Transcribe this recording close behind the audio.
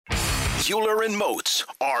Euler and Moats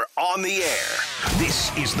are on the air.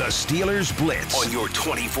 This is the Steelers Blitz on your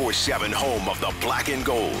 24/7 home of the black and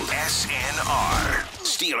gold. SNR,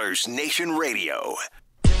 Steelers Nation Radio.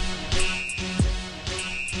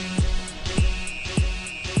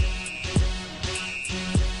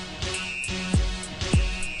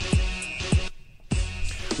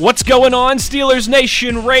 What's going on, Steelers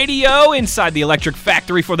Nation Radio? Inside the Electric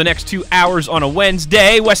Factory for the next 2 hours on a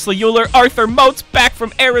Wednesday. Wesley Euler, Arthur Moats back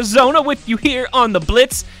from Arizona with you here on the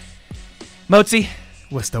Blitz. Moatsy.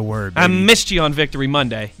 What's the word, baby? I missed you on Victory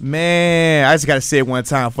Monday. Man, I just got to say it one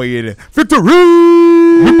time for you. Victory!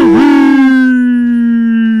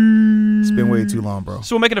 It's been way too long, bro.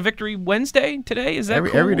 So we're making a Victory Wednesday today? Is that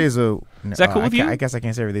cool? Every day's a... Is that cool with you? I guess I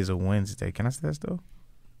can't say every day's a Wednesday. Can I say that still?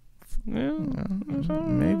 Yeah,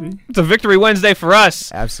 maybe. It's a Victory Wednesday for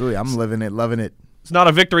us. Absolutely. I'm living it, loving it. It's not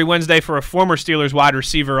a Victory Wednesday for a former Steelers wide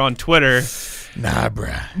receiver on Twitter. Nah,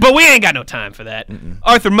 bruh. But we ain't got no time for that.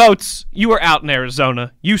 Arthur Moats, you were out in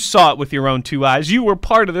Arizona. You saw it with your own two eyes. You were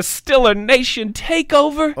part of the Steeler Nation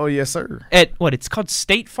takeover. Oh, yes, sir. At what? It's called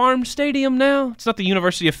State Farm Stadium now? It's not the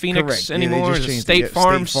University of Phoenix Correct. anymore. It's It's State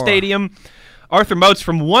Farm Stadium. Arthur Moats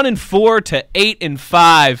from 1-4 to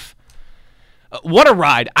 8-5. What a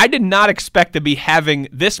ride. I did not expect to be having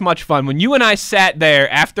this much fun. When you and I sat there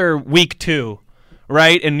after week 2,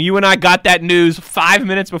 right, and you and I got that news 5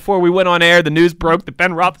 minutes before we went on air, the news broke that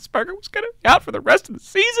Ben Roethlisberger was going to be out for the rest of the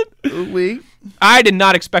season. I did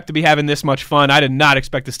not expect to be having this much fun. I did not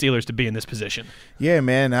expect the Steelers to be in this position. Yeah,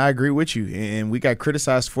 man, I agree with you. And we got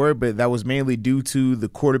criticized for it, but that was mainly due to the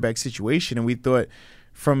quarterback situation, and we thought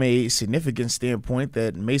from a significant standpoint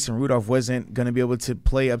that Mason Rudolph wasn't going to be able to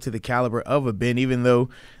play up to the caliber of a Ben, even though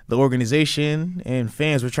the organization and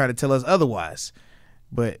fans were trying to tell us otherwise.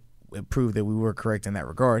 But it proved that we were correct in that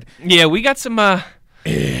regard. Yeah, we got some I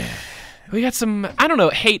don't know,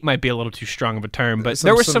 hate might be a little too strong of a term, but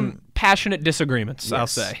there were some passionate disagreements, yes, I'll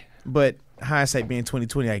say. But hindsight being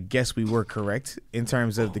 2020, I guess we were correct in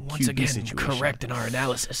terms of the once QB again, situation. Correct in our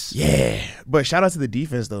analysis. Yeah. But shout out to the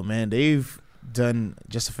defense, though, man. They've done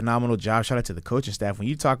just a phenomenal job. Shout out to the coaching staff. When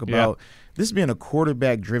you talk about this being a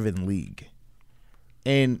quarterback-driven league,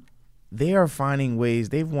 and they are finding ways.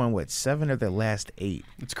 They've won, 7 of their last 8.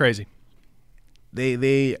 It's crazy.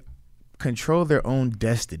 They control their own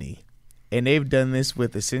destiny, and they've done this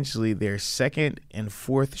with essentially their second and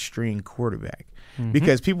fourth string quarterback.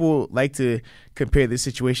 Because people like to compare this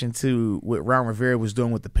situation to what Ron Rivera was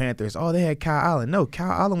doing with the Panthers. Oh, they had Kyle Allen. No,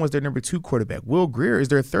 Kyle Allen was their number 2 quarterback. Will Grier is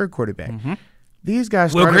their 3rd quarterback. These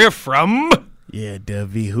guys Will Grier from? Yeah,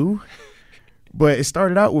 W who? But it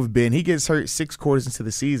started out with Ben. He gets hurt 6 quarters into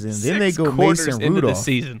the season. Then they go Mason Rudolph.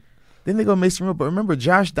 Season. Then they go Mason Rudolph. But remember,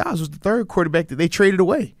 Josh Dobbs was the 3rd quarterback that they traded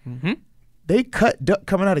away. They cut Duck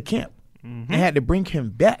coming out of camp and had to bring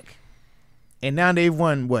him back. And now they've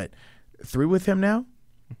won, 3 with him now?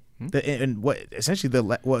 Essentially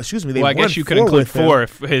I guess you could include 4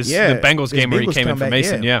 if the Bengals game where he came in for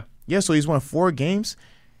Mason. Yeah, so he's won 4 games.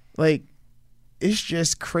 It's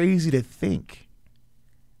just crazy to think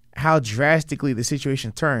how drastically the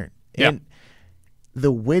situation turned. And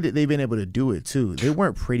the way that they've been able to do it, too. They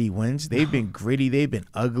weren't pretty wins. They've been gritty. They've been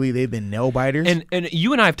ugly. They've been nail-biters. And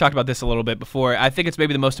you and I have talked about this a little bit before. I think it's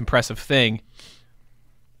maybe the most impressive thing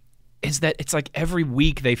is that it's like every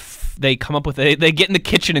week they come up with they get in the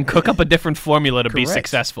kitchen and cook up a different formula to be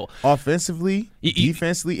successful. Offensively,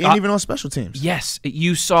 defensively, and even on special teams. Yes.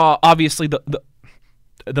 You saw, obviously,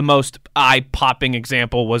 the most eye-popping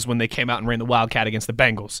example was when they came out and ran the Wildcat against the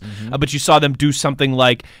Bengals. But you saw them do something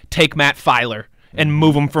like take Matt Filer and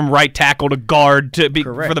move him from right tackle to guard for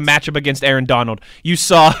the matchup against Aaron Donald. You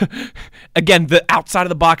saw, again, the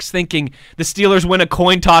outside-of-the-box thinking. The Steelers win a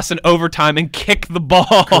coin toss in overtime and kick the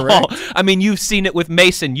ball. Correct. I mean, you've seen it with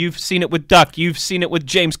Mason. You've seen it with Duck. You've seen it with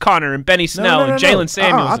James Conner and Benny Snell and Jalen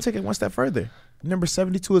Samuels. I'll take it one step further. Number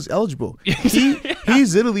 72 is eligible.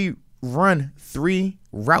 He's literally run 3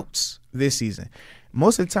 routes this season.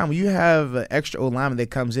 Most of the time when you have an extra O-lineman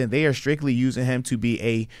that comes in, they are strictly using him to be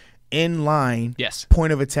a in-line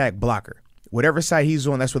point of attack blocker. Whatever side he's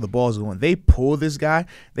on, that's where the ball's going. They pull this guy.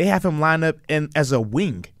 They have him lined up as a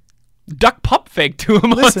wing. Duck pump fake to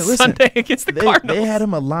him on Sunday against the Cardinals. They had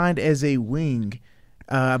him aligned as a wing.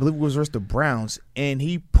 I believe it was versus the Browns, and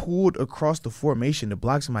he pulled across the formation to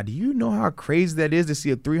block somebody. Do you know how crazy that is to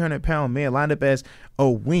see a 300-pound man lined up as a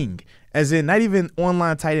wing, as in not even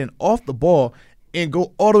on-line tight end, off the ball, and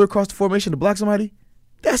go all the way across the formation to block somebody?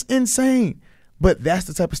 That's insane. But that's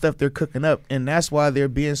the type of stuff they're cooking up, and that's why they're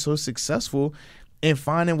being so successful in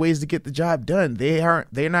finding ways to get the job done.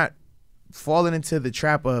 They're not falling into the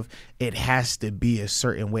trap of it has to be a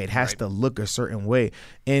certain way. It has to look a certain way.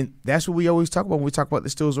 And that's what we always talk about when we talk about the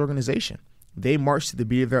Steelers organization. They marched to the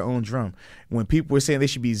beat of their own drum. When people were saying they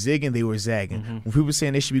should be zigging, they were zagging. When people were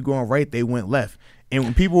saying they should be going right, they went left. And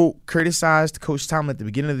when people criticized Coach Tomlin at the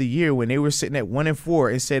beginning of the year when they were sitting at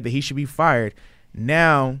 1-4 and said that he should be fired,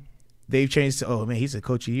 now they've changed to, oh, man, he's a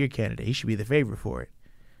Coach of the Year candidate. He should be the favorite for it.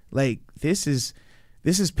 Like, this is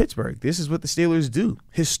Pittsburgh. This is what the Steelers do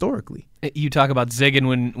historically. You talk about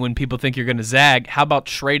zigging when people think you're going to zag. How about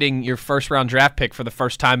trading your first-round draft pick for the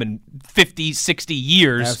first time in 50, 60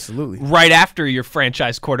 years? Absolutely. Right after your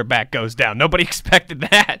franchise quarterback goes down. Nobody expected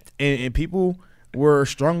that. And people were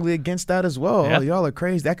strongly against that as well. Yep. Oh, y'all are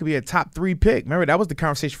crazy. That could be a top 3 pick. Remember, that was the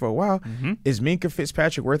conversation for a while. Is Minkah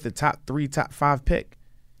Fitzpatrick worth a top 3, top 5 pick?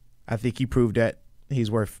 I think he proved that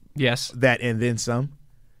he's worth that and then some.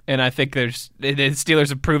 And I think the Steelers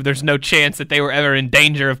have proved there's no chance that they were ever in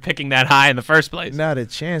danger of picking that high in the first place. Not a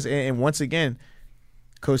chance. And once again,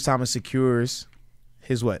 Coach Thomas secures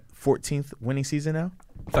his 14th winning season now?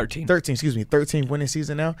 13th winning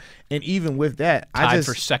season now. And even with that, tied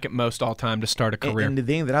for second most all time to start a career. And the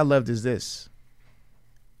thing that I loved is this.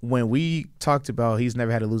 When we talked about he's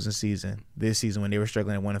never had a losing season this season when they were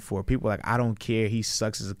struggling at 1-4, people were like, I don't care. He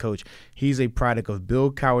sucks as a coach. He's a product of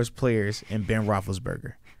Bill Cowher's players and Ben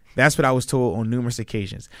Roethlisberger. That's what I was told on numerous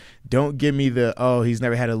occasions. Don't give me he's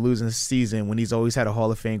never had a losing season when he's always had a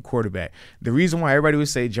Hall of Fame quarterback. The reason why everybody would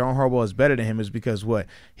say John Harbaugh is better than him is because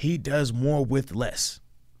he does more with less.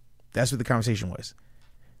 That's what the conversation was.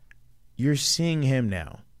 You're seeing him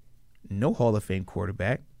now. No Hall of Fame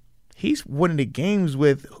quarterback. He's winning the games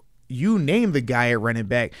with, you name the guy at running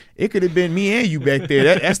back. It could have been me and you back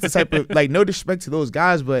there. That's the type of, no disrespect to those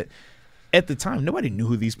guys, but at the time, nobody knew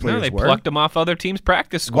who these players were. They plucked them off other teams'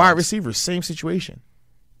 practice squads. Wide receivers, same situation.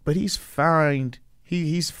 But he's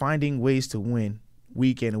finding ways to win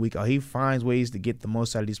week in and week out. He finds ways to get the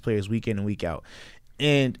most out of these players week in and week out.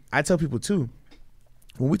 And I tell people, too,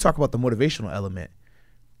 when we talk about the motivational element,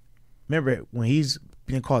 remember, when he's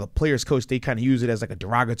being called a player's coach, they kind of use it as like a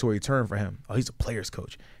derogatory term for him. Oh, he's a player's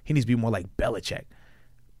coach. He needs to be more like Belichick.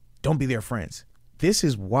 Don't be their friends. This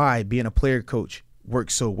is why being a player coach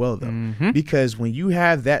works so well, though, because when you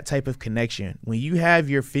have that type of connection, when you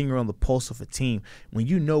have your finger on the pulse of a team, when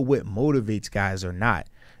you know what motivates guys or not,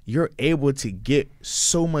 you're able to get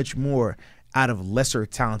so much more out of lesser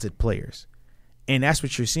talented players. And that's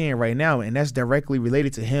what you're seeing right now, and that's directly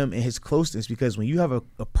related to him and his closeness, because when you have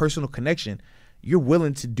a personal connection, you're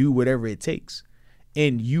willing to do whatever it takes,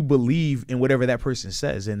 and you believe in whatever that person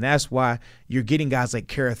says, and that's why you're getting guys like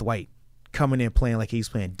Kareth White coming in playing like he's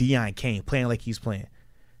playing, Deion Kane playing like he's playing.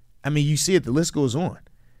 I mean, you see it, the list goes on.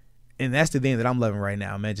 And that's the thing that I'm loving right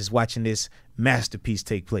now, man, just watching this masterpiece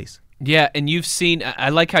take place. Yeah, and you've seen,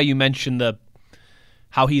 I like how you mentioned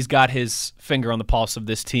how he's got his finger on the pulse of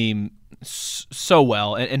this team so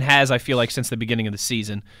well, and has, I feel like, since the beginning of the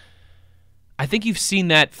season. I think you've seen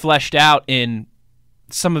that fleshed out in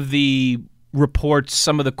some of the reports,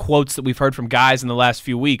 some of the quotes that we've heard from guys in the last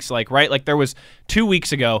few weeks. Like there was 2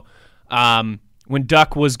 weeks ago, when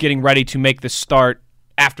Duck was getting ready to make the start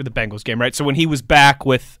after the Bengals game, right? So when he was back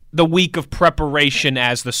with the week of preparation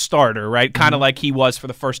as the starter, right? Kind of like he was for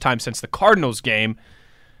the first time since the Cardinals game,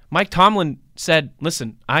 Mike Tomlin said,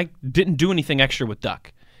 listen, I didn't do anything extra with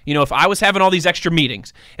Duck. You know, if I was having all these extra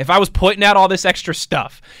meetings, if I was putting out all this extra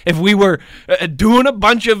stuff, if we were doing a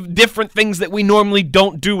bunch of different things that we normally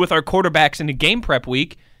don't do with our quarterbacks in a game prep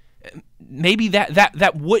week, maybe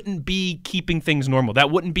that wouldn't be keeping things normal. That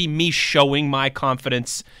wouldn't be me showing my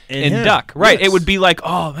confidence in Duck. Right. Yes. It would be like,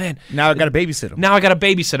 oh, man. Now I got to babysit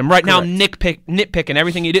him. Right. Correct. Now nitpick and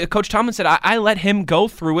everything he did. Coach Tomlin said, I let him go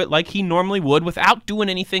through it like he normally would without doing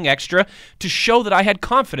anything extra to show that I had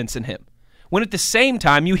confidence in him. When at the same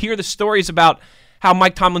time, you hear the stories about how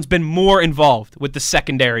Mike Tomlin's been more involved with the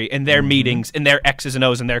secondary and their meetings and their X's and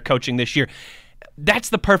O's and their coaching this year. That's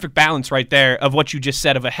the perfect balance right there of what you just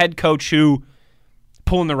said, of a head coach who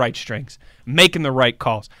pulling the right strings, making the right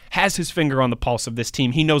calls, has his finger on the pulse of this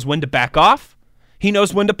team. He knows when to back off. He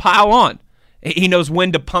knows when to pile on. He knows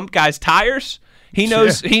when to pump guys' tires. He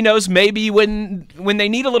knows maybe when they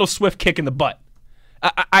need a little swift kick in the butt.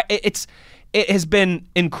 It has been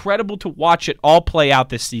incredible to watch it all play out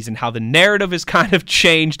this season, how the narrative has kind of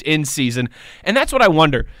changed in season. And that's what I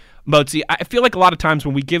wonder, Mozi. I feel like a lot of times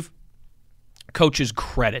when we give coaches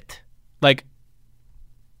credit, like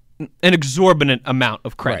an exorbitant amount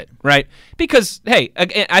of credit, right? Because, hey,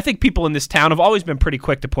 I think people in this town have always been pretty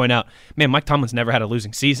quick to point out, man, Mike Tomlin's never had a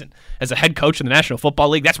losing season. As a head coach in the National Football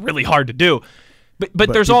League, that's really hard to do.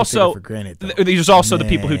 But there's people also take it for granted, though. there's also the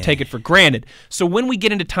people who take it for granted. So when we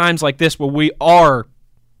get into times like this where we are,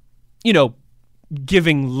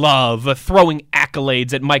 giving love, throwing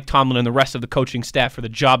accolades at Mike Tomlin and the rest of the coaching staff for the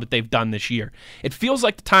job that they've done this year, it feels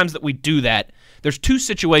like the times that we do that, there's two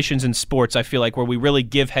situations in sports, I feel like, where we really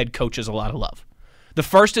give head coaches a lot of love. The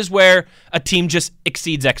first is where a team just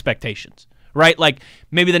exceeds expectations, right? Like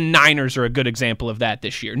maybe the Niners are a good example of that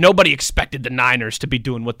this year. Nobody expected the Niners to be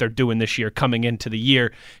doing what they're doing this year coming into the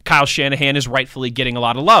year. Kyle Shanahan is rightfully getting a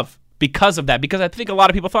lot of love because of that, because I think a lot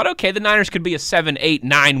of people thought, okay, the Niners could be a 7, 8,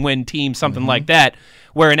 9 win team, something like that,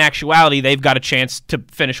 where in actuality they've got a chance to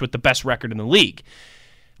finish with the best record in the league.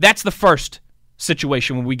 That's the first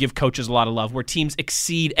situation when we give coaches a lot of love, where teams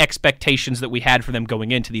exceed expectations that we had for them going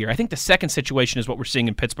into the year. I think the second situation is what we're seeing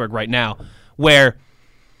in Pittsburgh right now, where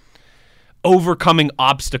overcoming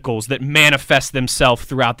obstacles that manifest themselves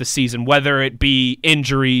throughout the season, whether it be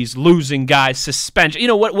injuries, losing guys, suspension,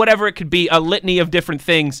 whatever it could be, a litany of different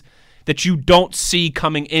things that you don't see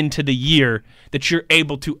coming into the year that you're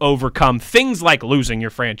able to overcome. Things like losing your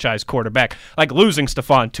franchise quarterback, like losing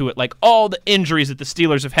Stephon Tuitt, like all the injuries that the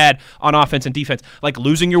Steelers have had on offense and defense, like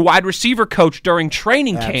losing your wide receiver coach during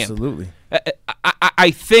training camp. Absolutely. I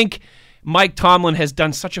think Mike Tomlin has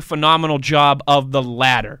done such a phenomenal job of the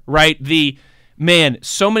latter, right?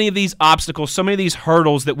 So many of these obstacles, so many of these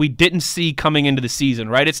hurdles that we didn't see coming into the season,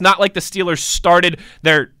 right? It's not like the Steelers started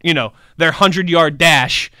their 100-yard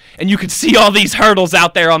dash and you could see all these hurdles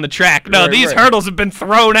out there on the track. No, these hurdles have been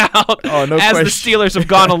thrown out as the Steelers have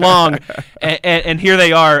gone along. and here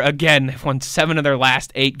they are again. They've won 7 of their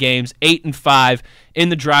last 8 games, 8-5 in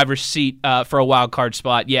the driver's seat for a wild card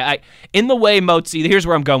spot. Yeah, in the way, Motzi, here's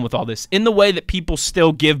where I'm going with all this. In the way that people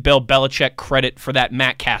still give Bill Belichick credit for that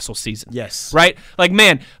Matt Castle season. Yes. Right? Like,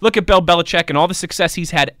 man, look at Bill Belichick and all the success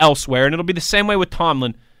he's had elsewhere, and it'll be the same way with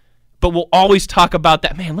Tomlin. But we'll always talk about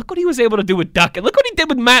that. Man, look what he was able to do with Duck, and look what he did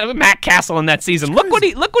with Matt Castle in that season. Look what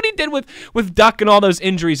he did with Duck and all those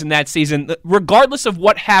injuries in that season. Regardless of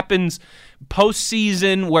what happens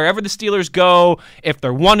postseason, wherever the Steelers go, if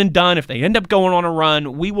they're one and done, if they end up going on a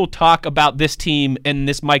run, we will talk about this team and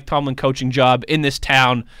this Mike Tomlin coaching job in this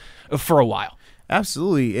town for a while.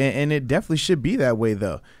 Absolutely, and it definitely should be that way,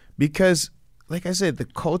 though, because, like I said, the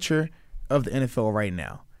culture of the NFL right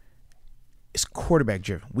now is quarterback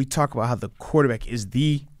driven. We talk about how the quarterback is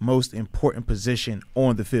the most important position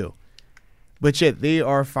on the field. But yet they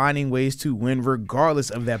are finding ways to win regardless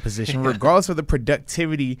of that position, regardless of the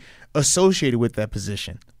productivity associated with that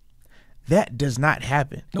position. That does not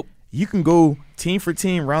happen. Nope. You can go team for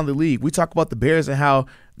team around the league. We talk about the Bears and how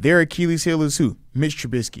their Achilles heel is who? Mitch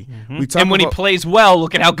Trubisky. And when he plays well,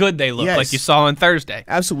 look at how good they look, like you saw on Thursday.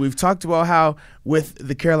 Absolutely. We've talked about how with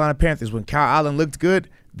the Carolina Panthers, when Kyle Allen looked good,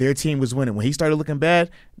 their team was winning. When he started looking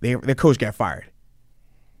bad, their coach got fired.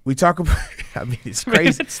 We talk about, it's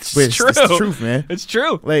crazy, it's but true. It's the truth, man. It's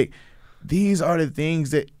true. Like, these are the things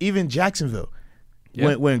that even Jacksonville,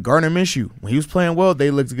 when Gardner Minshew, when he was playing well, they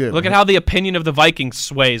looked good. Look at how the opinion of the Vikings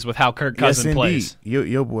sways with how Kirk Cousins plays.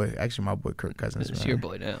 Your boy, actually my boy Kirk Cousins. It's your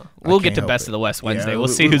boy now. We'll get to Best of the West Wednesday. We'll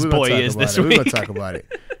see whose boy he is this week. We're going to talk about it.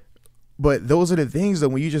 But those are the things that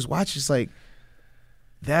when you just watch, it's like,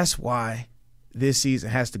 that's why this season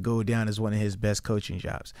has to go down as one of his best coaching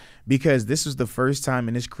jobs, because this is the first time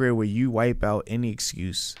in his career where you wipe out any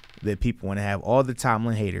excuse that people want to have. All the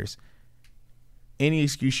Tomlin haters, any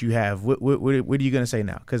excuse you have, what are you going to say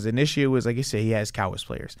now? Because initially it was, like you said, he has cowards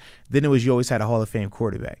players. Then it was you always had a Hall of Fame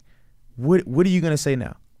quarterback. What are you going to say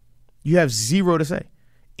now? You have zero to say.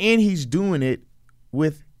 And he's doing it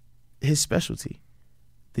with his specialty,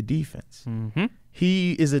 the defense. Mm-hmm.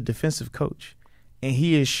 He is a defensive coach, and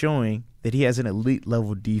he is showing that he has an elite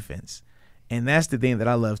level defense. And that's the thing that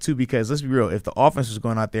I love too, because let's be real, if the offense was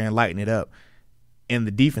going out there and lighting it up and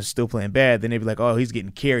the defense still playing bad, then they'd be like, oh, he's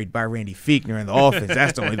getting carried by Randy Fichtner in the offense.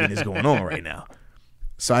 That's the only thing that's going on right now.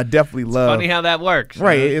 So I definitely love. Funny how that works.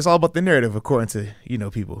 Right. It's all about the narrative, according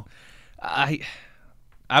to, people.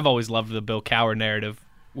 I've always loved the Bill Cowher narrative,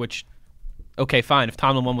 which, okay, fine, if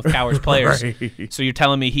Tomlin won with Cowher's players. Right. So you're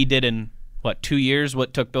telling me he did in 2 years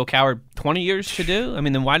what took Bill Cowher 20 years to do? I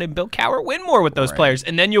mean, then why did Bill Cowher win more with those players?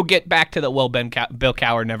 And then you'll get back to the, Bill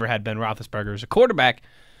Cowher never had Ben Roethlisberger as a quarterback.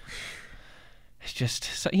 It's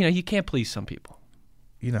just, you can't please some people.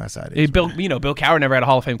 You know that's how it is. Bill Cowher never had a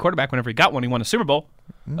Hall of Fame quarterback. Whenever he got one, he won a Super Bowl.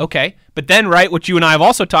 Mm-hmm. Okay. But then, right, what you and I have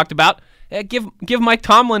also talked about, give Mike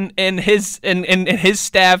Tomlin and his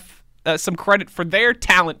staff some credit for their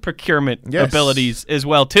talent procurement abilities as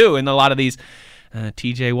well, too, in a lot of these.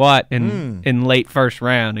 T.J. Watt in late first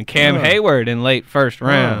round, and Cam Hayward in late first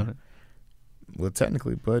round. Well,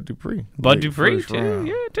 technically, Bud Dupree. Bud Dupree, too.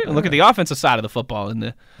 Yeah, too. And look at the offensive side of the football and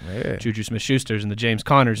the Juju Smith-Schusters and the James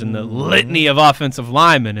Connors and the litany of offensive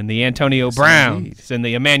linemen and the Antonio Browns and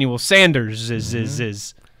the Emmanuel Sanders.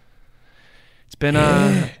 It's been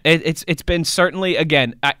it's been certainly,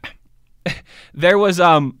 again, there was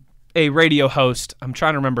a radio host, I'm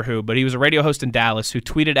trying to remember who, but he was a radio host in Dallas who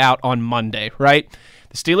tweeted out on Monday, right?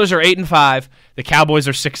 The Steelers are 8-5, the Cowboys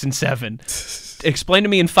are 6-7. Explain to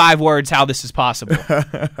me in 5 words how this is possible.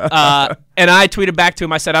 And I tweeted back to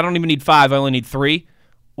him. I said, I don't even need 5. I only need 3.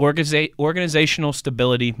 Organizational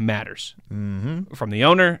stability matters. Mm-hmm. From the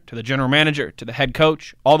owner to the general manager to the head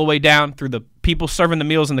coach, all the way down through the people serving the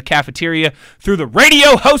meals in the cafeteria, through the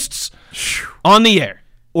radio hosts on the air.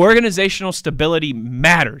 Organizational stability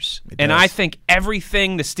matters. And I think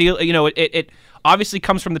everything the Steelers, it obviously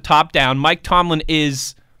comes from the top down. Mike Tomlin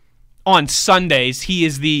is, on Sundays, he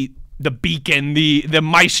is the beacon, the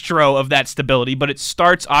maestro of that stability. But it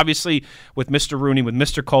starts, obviously, with Mr. Rooney, with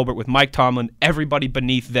Mr. Colbert, with Mike Tomlin, everybody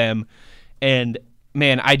beneath them. And,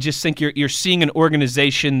 man, I just think you're seeing an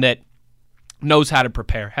organization that knows how to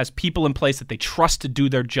prepare, has people in place that they trust to do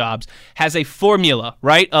their jobs, has a formula,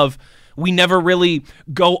 right, of we never really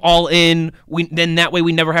go all in. Then that way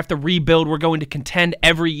we never have to rebuild. We're going to contend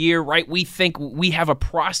every year, right? We think we have a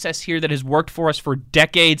process here that has worked for us for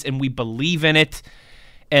decades, and we believe in it.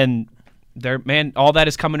 And all that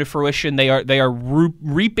is coming to fruition. They are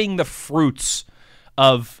reaping the fruits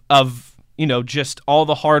of just all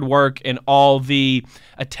the hard work and all the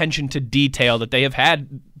attention to detail that they have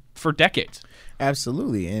had for decades.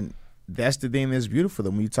 Absolutely, and that's the thing that's beautiful.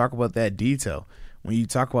 When you talk about that detail, when you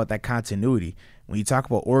talk about that continuity, when you talk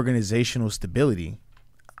about organizational stability,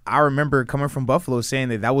 I remember coming from Buffalo saying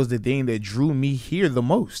that was the thing that drew me here the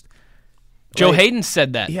most. Joe Hayden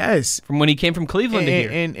said that. Yes. From when he came from Cleveland to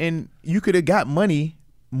here. And you could have got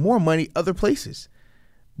more money other places.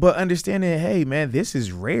 But understanding, hey, man, this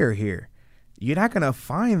is rare here. You're not going to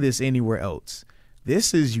find this anywhere else.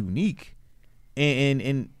 This is unique.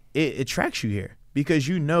 And it attracts you here because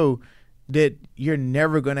you know that you're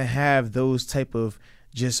never going to have those type of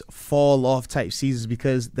just fall off type seasons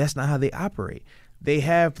because that's not how they operate. They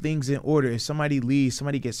have things in order. If somebody leaves,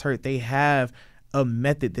 somebody gets hurt, they have a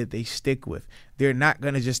method that they stick with. They're not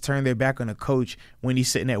going to just turn their back on a coach when he's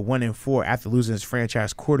sitting at 1-4 after losing his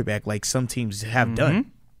franchise quarterback like some teams have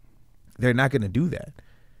done. They're not going to do that.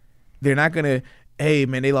 They're not going to, hey,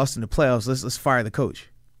 man, they lost in the playoffs. Let's fire the coach.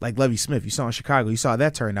 Like Lovie Smith, you saw in Chicago. You saw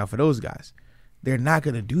that turn out for those guys. They're not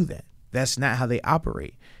going to do that. That's not how they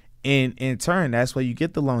operate. And in turn, that's why you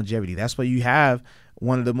get the longevity. That's why you have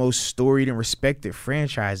one of the most storied and respected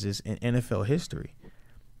franchises in NFL history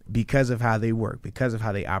because of how they work, because of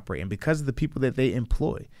how they operate, and because of the people that they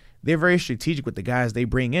employ. They're very strategic with the guys they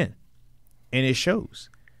bring in, and it shows.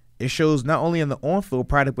 It shows not only in the on-field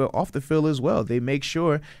product, but off the field as well. They make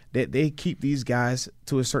sure that they keep these guys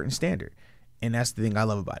to a certain standard, and that's the thing I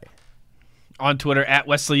love about it. On Twitter, at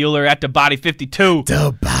Wesley Euler, at TheBody52.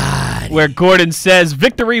 The Body. Where Gordon says,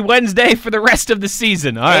 victory Wednesday for the rest of the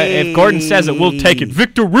season. All right, if Gordon says it, we'll take it.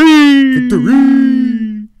 Victory!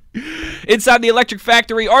 Victory! Inside the Electric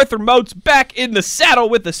Factory, Arthur Moats back in the saddle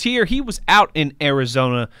with us here. He was out in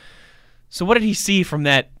Arizona. So what did he see from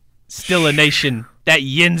that Stilla Nation, that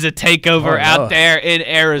Yinza takeover out there in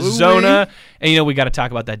Arizona? And, we got to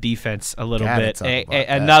talk about that defense a little bit.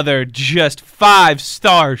 Another just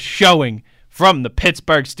 5-star showing from the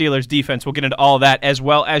Pittsburgh Steelers defense. We'll get into all of that as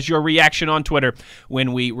well as your reaction on Twitter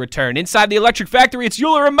when we return. Inside the Electric Factory, it's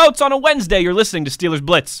Euler and Moats on a Wednesday. You're listening to Steelers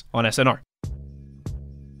Blitz on SNR.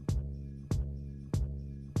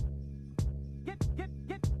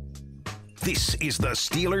 This is the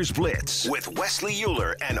Steelers Blitz with Wesley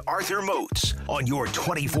Euler and Arthur Moats on your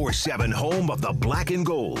 24/7 home of the black and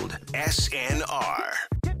gold, SNR.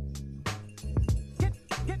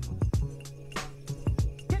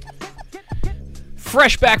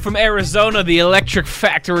 Fresh back from Arizona, the Electric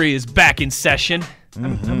Factory is back in session. I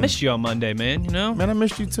missed you on Monday, man, Man, I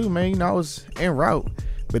missed you too, man. I was en route.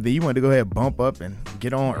 But then you wanted to go ahead and bump up and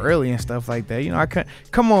get on early and stuff like that. I couldn't.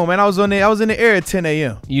 Come on, man. I was in the air at 10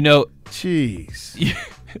 a.m. Jeez.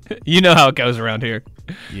 You know how it goes around here.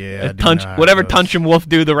 Yeah. Whatever Tunch and Wolf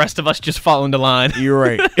do, the rest of us just fall into line. You're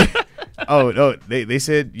right. They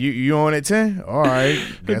said you on at 10? All right.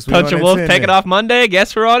 Guess we Tunch and Wolf take it off Monday.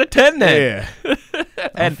 Guess we're on at 10 then. Yeah.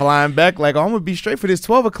 I'm flying back like, I'm going to be straight for this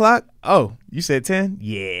 12 o'clock. Oh, you said 10?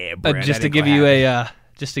 Yeah, bro. Just to give you a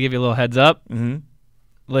little heads up. Mm-hmm.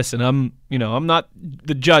 Listen, I'm not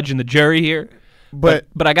the judge and the jury here, But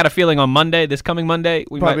I got a feeling on Monday, this coming Monday,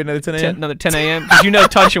 we Probably might another 10 a.m.? Another 10 a.m. Because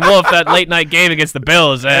Tunch and Wolf, that late night game against the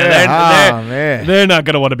Bills, man. they're not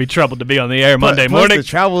going to want to be troubled to be on the air Monday plus morning. the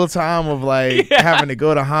travel time of having to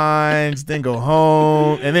go to Hines, then go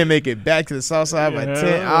home, and then make it back to the south side by 10.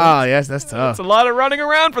 Oh, yes, that's tough. It's a lot of running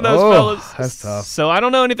around for those fellas. That's tough. So I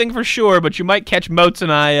don't know anything for sure, but you might catch Moats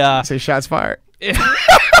and I. Say shots fired.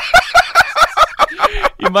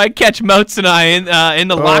 You might catch Moats and I in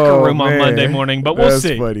the locker room on man. Monday morning, but we'll That's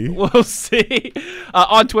see. funny. We'll see.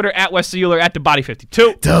 On Twitter, at Wes Euler, at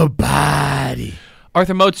TheBody52. The body.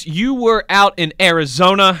 Arthur Moats, you were out in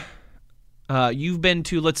Arizona. You've been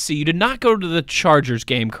to, let's see, you did not go to the Chargers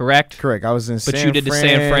game, correct? Correct. I was in San Fran. But you did the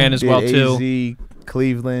San Fran as well, too. AZ,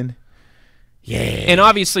 Cleveland. Yeah. And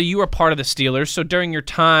obviously, you were part of the Steelers, so during your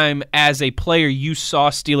time as a player, you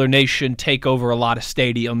saw Steeler Nation take over a lot of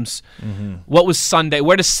stadiums. Mm-hmm. What was Sunday?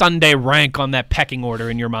 Where does Sunday rank on that pecking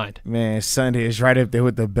order in your mind? Man, Sunday is right up there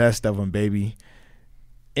with the best of them, baby.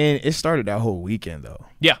 And it started that whole weekend, though.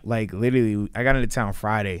 Yeah. Like, literally, I got into town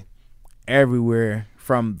Friday. Everywhere,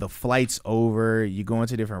 from the flights over, you go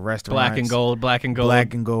into different restaurants. Black and gold. Black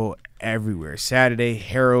and gold everywhere. Saturday,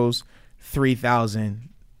 Harrow's, 3,000,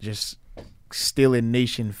 just Steeler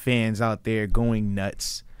Nation fans out there going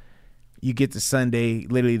nuts. You get to Sunday,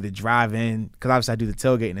 literally the drive-in, because obviously I do the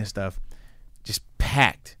tailgating and stuff, just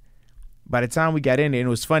packed. By the time we got in there, and it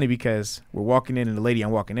was funny because we're walking in, and the lady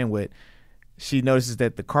I'm walking in with, she notices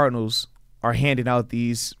that the Cardinals are handing out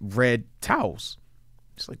these red towels.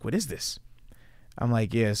 She's like, what is this? I'm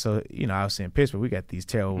like, yeah, so, I was in Pittsburgh, we got these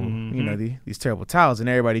terrible, these terrible towels, and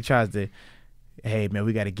everybody tries to, hey, man,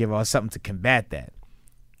 we got to give out something to combat that.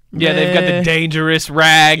 Yeah, they've got the dangerous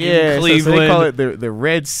rag in Cleveland. So they call it the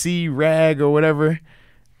Red Sea rag or whatever.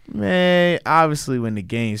 Man, obviously when the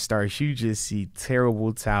game starts, you just see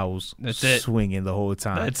terrible towels swinging the whole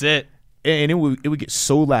time. That's it. And it would get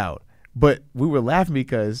so loud. But we were laughing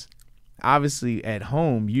because obviously at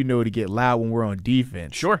home, to get loud when we're on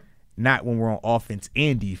defense. Sure. Not when we're on offense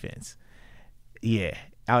and defense. Yeah.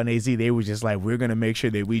 Out in AZ, they were just like, we're going to make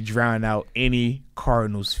sure that we drown out any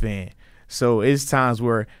Cardinals fan. So it's times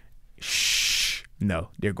where, no,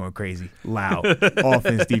 they're going crazy. Loud.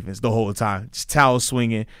 Offense, defense, the whole time. Just towels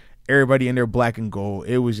swinging. Everybody in their black and gold.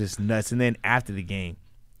 It was just nuts. And then after the game,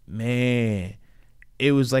 man,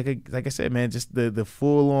 it was like I said, man, just the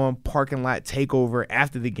full-on parking lot takeover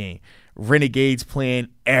after the game. Renegades playing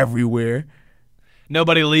everywhere.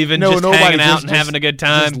 Nobody leaving, just hanging out and having a good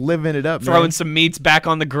time. Just living it up, throwing man. some meats back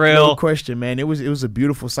on the grill. No question, man. It was a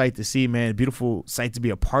beautiful sight to see, man. A beautiful sight to be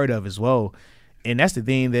a part of as well. And that's the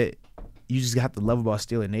thing that you just have to love about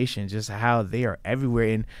Steeler Nation, just how they are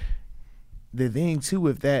everywhere. And the thing, too,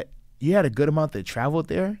 with that, you had a good amount that traveled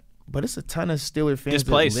there, but it's a ton of Steeler fans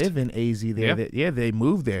displaced. That live in AZ there. They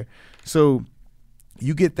moved there. So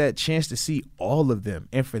you get that chance to see all of them.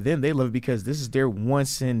 And for them, they love it because this is their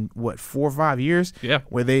once in, 4 or 5 years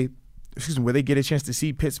where they get a chance to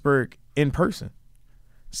see Pittsburgh in person.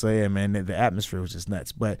 So, yeah, man, the atmosphere was just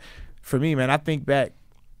nuts. But for me, man, I think back,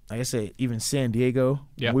 like I said, even San Diego,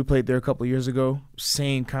 when we played there a couple of years ago,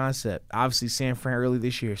 same concept. Obviously, San Fran early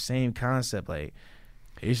this year, same concept. Like,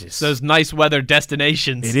 it's just those nice weather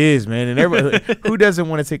destinations. It is, man. And everybody, who doesn't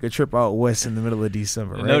want to take a trip out west in the middle of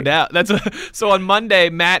December, right? No doubt. So on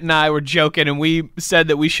Monday, Matt and I were joking, and we said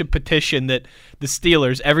that we should petition that the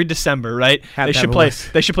Steelers every December, right? They should play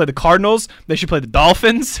the Cardinals. They should play the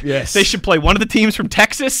Dolphins. Yes. They should play one of the teams from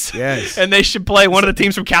Texas. Yes. And they should play one of the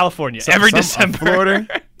teams from California every December.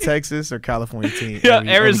 Florida, Texas, or California team.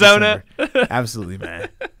 Arizona. Every Absolutely, man.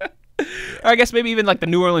 Or I guess maybe even like the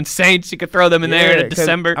New Orleans Saints, you could throw them in there in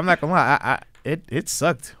December. I'm not gonna lie, it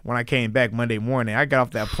sucked when I came back Monday morning. I got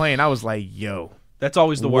off that plane, I was like, yo. That's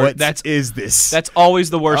always the worst. What is this? That's always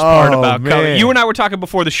the worst part about man. You and I were talking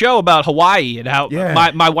before the show about Hawaii and how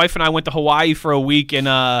my wife and I went to Hawaii for a week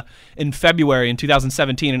in February in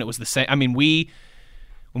 2017, and it was the same. I mean, when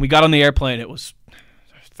we got on the airplane, it was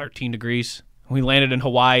 13 degrees. We landed in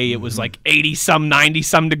Hawaii, it was like 80-some,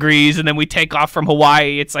 90-some degrees, and then we take off from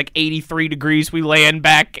Hawaii, it's like 83 degrees. We land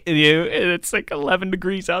back, and it's like 11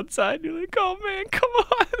 degrees outside. You're like, oh, man, come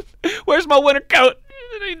on. Where's my winter coat?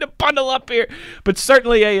 I need to bundle up here. But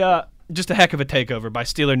certainly just a heck of a takeover by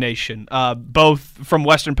Steeler Nation, both from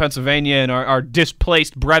Western Pennsylvania and our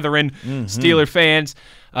displaced brethren, Steeler fans.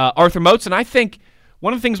 Arthur Moats, and I think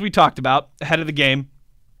one of the things we talked about ahead of the game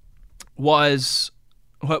was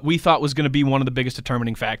what we thought was going to be one of the biggest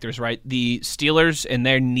determining factors, right? The Steelers and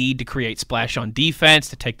their need to create splash on defense,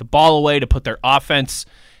 to take the ball away, to put their offense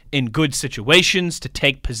in good situations, to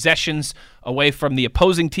take possessions away from the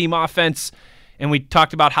opposing team offense. And we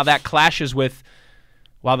talked about how that clashes with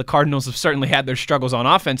while the Cardinals have certainly had their struggles on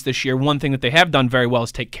offense this year, one thing that they have done very well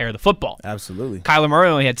is take care of the football. Absolutely. Kyler Murray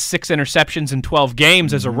only had 6 interceptions in 12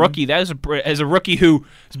 games as a rookie. That is as a rookie who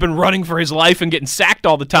has been running for his life and getting sacked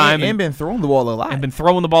all the time. And been throwing the ball a lot. And been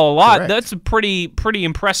throwing the ball a lot. Correct. That's a pretty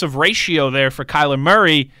impressive ratio there for Kyler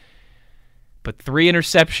Murray. But 3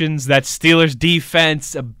 interceptions, that Steelers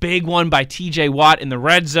defense, a big one by T.J. Watt in the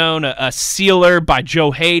red zone, a sealer by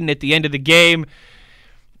Joe Hayden at the end of the game.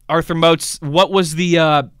 Arthur Moats, what was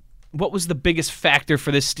the biggest factor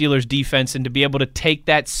for this Steelers defense and to be able to take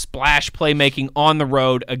that splash playmaking on the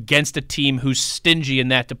road against a team who's stingy in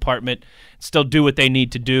that department, still do what they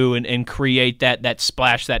need to do and create that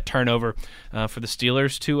splash, that turnover for the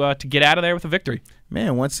Steelers to get out of there with a victory?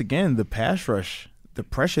 Man, once again, the pass rush, the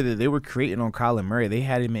pressure that they were creating on Kyler Murray, they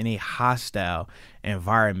had him in a hostile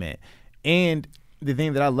environment. And the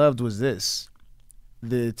thing that I loved was this.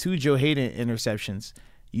 The 2 Joe Hayden interceptions,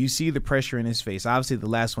 you see the pressure in his face. Obviously, the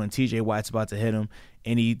last one, T.J. Watt's about to hit him,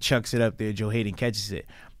 and he chucks it up there. Joe Hayden catches it.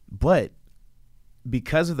 But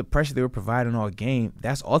because of the pressure they were providing all game,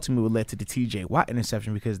 that's ultimately what led to the T.J. Watt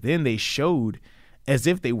interception, because then they showed as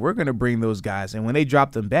if they were going to bring those guys. And when they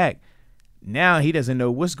dropped them back, now he doesn't know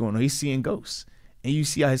what's going on. He's seeing ghosts. And you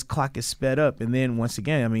see how his clock is sped up. And then once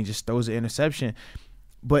again, just throws an interception.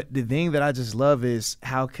 But the thing that I just love is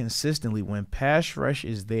how consistently when pass rush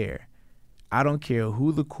is there, I don't care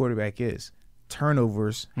who the quarterback is,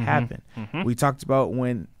 turnovers happen. We talked about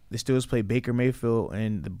when the Steelers played Baker Mayfield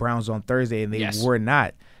and the Browns on Thursday, and they were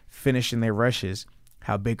not finishing their rushes,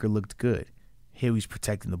 how Baker looked good. Here he's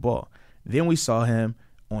protecting the ball. Then we saw him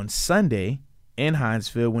on Sunday in Heinz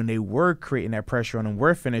Field when they were creating that pressure on him,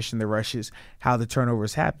 were finishing the rushes, how the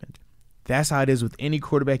turnovers happened. That's how it is with any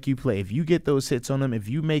quarterback you play. If you get those hits on him, if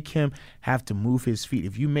you make him have to move his feet,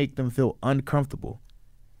 if you make them feel uncomfortable,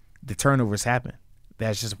 the turnovers happen.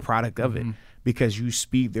 That's just a product of it because you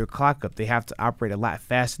speed their clock up. They have to operate a lot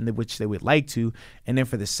faster than which they would like to. And then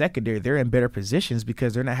for the secondary, they're in better positions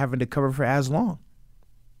because they're not having to cover for as long.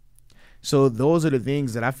 So those are the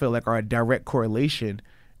things that I feel like are a direct correlation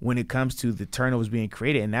when it comes to the turnovers being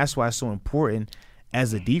created. And that's why it's so important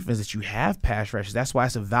as a defense that you have pass rushes. That's why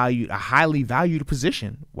it's a highly valued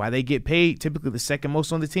position, why they get paid typically the second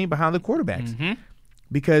most on the team behind the quarterbacks.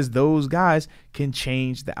 Because those guys can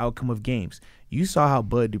change the outcome of games. You saw how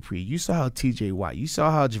Bud Dupree, you saw how T.J. Watt, you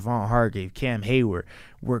saw how Javon Hargrave, Cam Hayward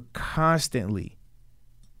were constantly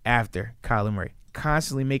after Kyler Murray,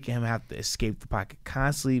 constantly making him have to escape the pocket,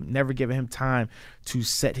 constantly never giving him time to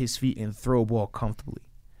set his feet and throw a ball comfortably.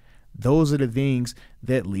 Those are the things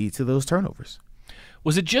that lead to those turnovers.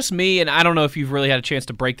 Was it just me, and I don't know if you've really had a chance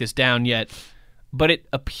to break this down yet, but it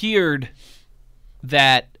appeared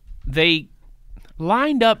that they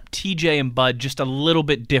lined up TJ and Bud just a little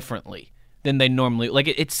bit differently than they normally. Like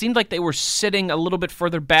it seemed like they were sitting a little bit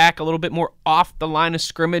further back, a little bit more off the line of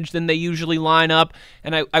scrimmage than they usually line up.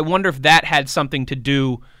 And I wonder if that had something to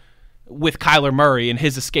do with Kyler Murray and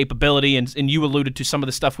his escapability. And you alluded to some of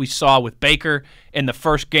the stuff we saw with Baker in the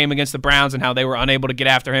first game against the Browns and how they were unable to get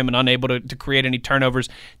after him and unable to create any turnovers.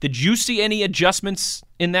 Did you see any adjustments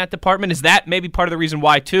in that department? Is that maybe part of the reason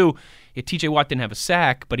why, too? T.J. Watt didn't have a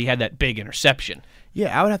sack, but he had that big interception.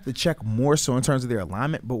 Yeah, I would have to check more so in terms of their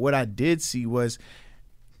alignment. But what I did see was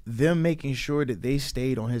them making sure that they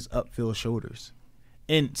stayed on his upfield shoulders.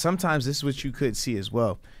 And sometimes this is what you could see as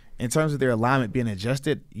well. In terms of their alignment being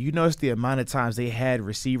adjusted, you notice the amount of times they had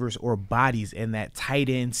receivers or bodies in that tight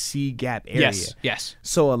end C-gap area. Yes.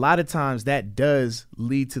 So a lot of times that does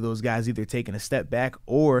lead to those guys either taking a step back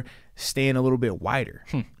or staying a little bit wider.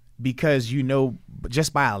 Because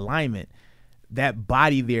just by alignment, that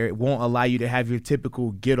body there won't allow you to have your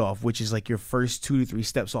typical get-off, which is like your first 2 to 3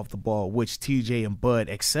 steps off the ball, which TJ and Bud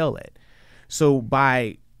excel at. So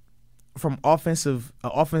from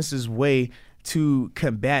offense's way to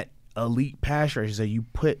combat elite pass rushers, that you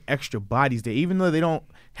put extra bodies there, even though they don't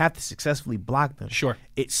have to successfully block them. Sure.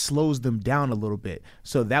 It slows them down a little bit.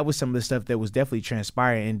 So that was some of the stuff that was definitely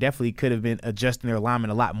transpiring and definitely could have been adjusting their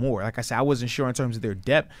alignment a lot more. Like I said, I wasn't sure in terms of their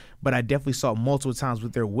depth, but I definitely saw multiple times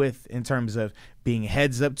with their width in terms of being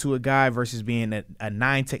heads up to a guy versus being a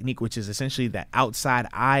 9 technique, which is essentially the outside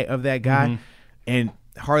eye of that guy. And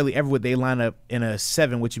hardly ever would they line up in a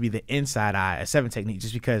 7, which would be the inside eye, a 7 technique,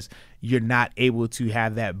 just because you're not able to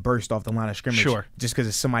have that burst off the line of scrimmage. Sure. Just because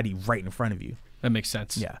it's somebody right in front of you. That makes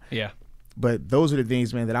sense. Yeah. But those are the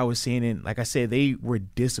things, man, that I was seeing. And like I said, they were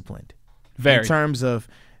disciplined. Very. In terms of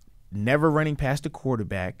never running past the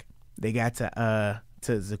quarterback. They got to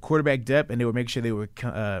the quarterback depth, and they would make sure they were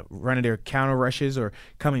running their counter rushes or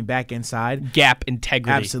coming back inside. Gap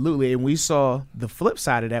integrity. Absolutely. And we saw the flip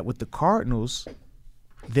side of that with the Cardinals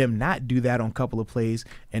them not do that on a couple of plays,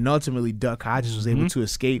 and ultimately Duck Hodges was able to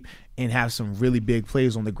escape and have some really big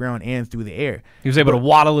plays on the ground and through the air. He was able to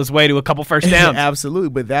waddle his way to a couple first downs. Absolutely,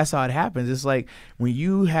 but that's how it happens. It's like when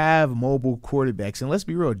you have mobile quarterbacks, and let's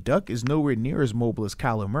be real, Duck is nowhere near as mobile as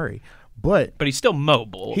Kyler Murray, but he's still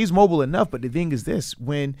mobile. He's mobile enough, but the thing is this,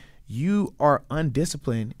 when you are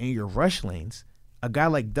undisciplined in your rush lanes, a guy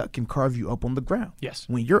like Duck can carve you up on the ground. Yes.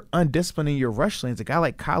 When you're undisciplined in your rush lanes, a guy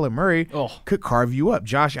like Kyler Murray could carve you up.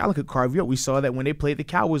 Josh Allen could carve you up. We saw that when they played the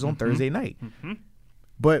Cowboys on Thursday night.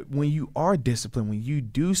 But when you are disciplined, when you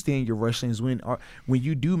do stay in your rush lanes, when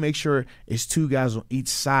you do make sure it's two guys on each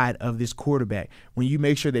side of this quarterback, when you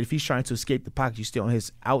make sure that if he's trying to escape the pocket, you stay on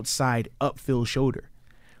his outside upfield shoulder.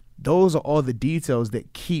 Those are all the details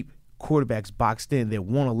that keep quarterbacks boxed in, that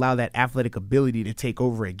won't allow that athletic ability to take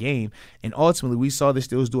over a game. And ultimately, we saw the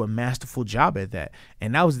Steelers do a masterful job at that.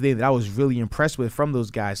 And that was the thing that I was really impressed with from those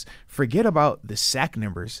guys. Forget about the sack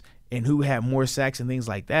numbers and who had more sacks and things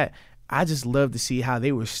like that. I just love to see how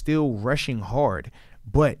they were still rushing hard,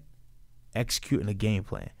 but executing a game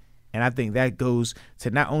plan. And I think that goes to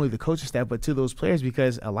not only the coaching staff, but to those players,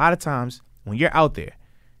 because a lot of times when you're out there,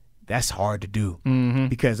 that's hard to do.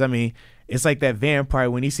 Because, I mean, it's like that vampire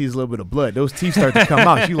when he sees a little bit of blood. Those teeth start to come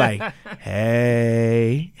out. You're like,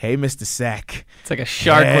 hey, Mr. Sack. It's like a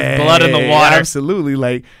shark with blood in the water. Absolutely.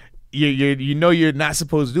 Like, you know you're not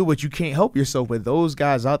supposed to do, but you can't help yourself. But those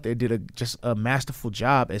guys out there did just a masterful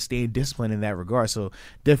job at staying disciplined in that regard. So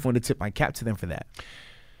definitely want to tip my cap to them for that.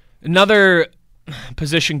 Another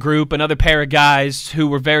position group, another pair of guys who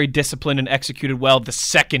were very disciplined and executed well, the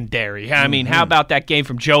secondary. I mean, how about that game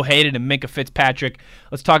from Joe Hayden and Minkah Fitzpatrick?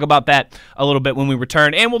 Let's talk about that a little bit when we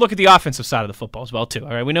return, and we'll look at the offensive side of the football as well, too.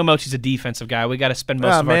 All right, we know Mochi's a defensive guy. We got to spend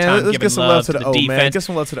most of our time giving love to the defense. Man. Get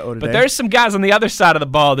some love to the O today. But there's some guys on the other side of the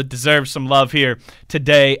ball that deserve some love here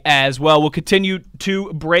today as well. We'll continue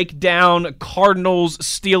to break down Cardinals,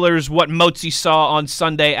 Steelers, what Mochi saw on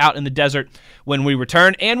Sunday out in the desert when we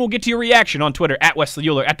return, and we'll get to your reaction on Twitter at Wesley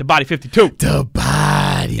Euler at TheBody52. The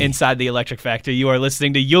Body. Inside the Electric Factory, you are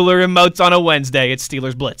listening to Euler and Moats on a Wednesday. It's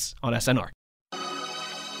Steelers Blitz on SNR.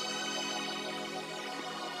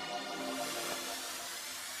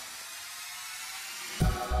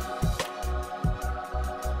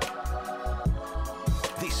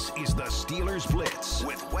 This is the Steelers Blitz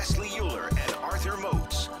with Wesley Euler and Arthur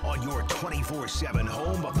Moats on your 24/7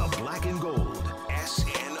 home of the black and gold,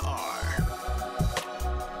 SNR.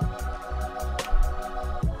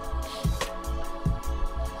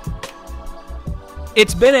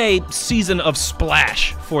 It's been a season of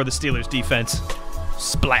splash for the Steelers defense.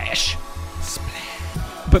 Splash.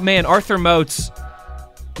 But man, Arthur Moats,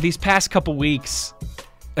 these past couple weeks,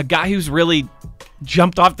 a guy who's really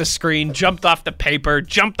jumped off the screen, jumped off the paper,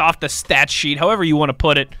 jumped off the stat sheet, however you want to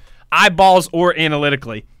put it, eyeballs or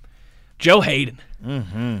analytically, Joe Hayden.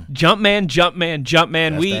 Jumpman.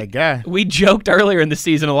 That's that guy. We joked earlier in the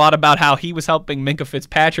season a lot about how he was helping Minkah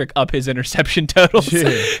Fitzpatrick up his interception totals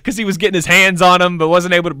because he was getting his hands on him but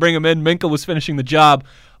wasn't able to bring him in. Minkah was finishing the job.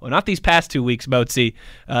 Well, not these past 2 weeks, Moatsy.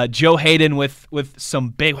 Joe Hayden with some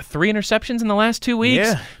big, 3 interceptions in the last 2 weeks.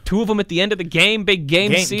 Yeah. 2 of them at the end of the game. Big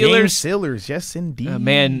game sealers. Game sealers, yes indeed.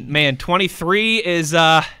 Man, 23 is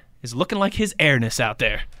looking like his airness out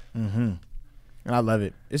there. I love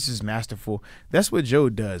it. This is masterful. That's what Joe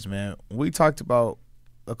does, man. We talked about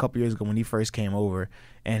a couple years ago when he first came over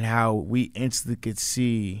and how we instantly could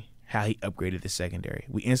see how he upgraded the secondary.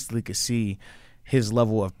 We instantly could see his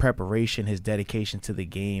level of preparation, his dedication to the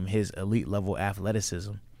game, his elite level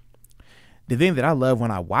athleticism. The thing that I love when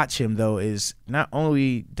I watch him, though, is not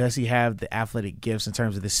only does he have the athletic gifts in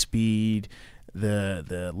terms of the speed,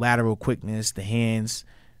 the lateral quickness, the hands,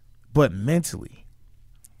 but mentally.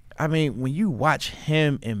 I mean, when you watch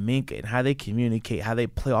him and Minkah and how they communicate, how they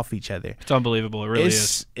play off each other. It's unbelievable. It really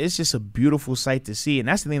is. It's just a beautiful sight to see. And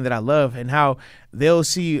that's the thing that I love, and how they'll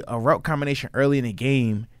see a route combination early in the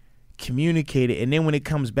game, communicate it, and then when it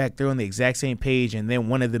comes back, they're on the exact same page, and then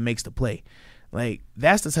one of them makes the play. Like,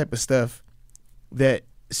 that's the type of stuff that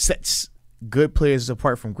sets good players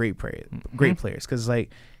apart from great players. Because,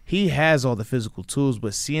 like, he has all the physical tools,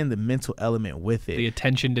 but seeing the mental element with it. The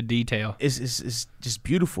attention to detail. It's just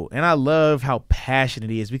beautiful. And I love how passionate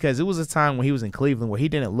he is, because it was a time when he was in Cleveland where he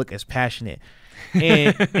didn't look as passionate.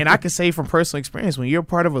 And I can say from personal experience, when you're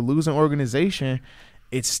part of a losing organization,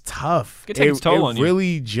 it's tough. It takes its toll on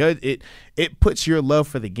you. It puts your love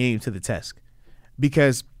for the game to the test,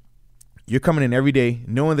 because you're coming in every day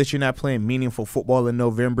knowing that you're not playing meaningful football in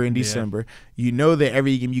November and December. You know that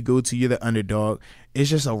every game you go to, you're the underdog. It's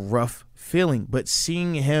just a rough feeling. But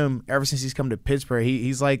seeing him ever since he's come to Pittsburgh,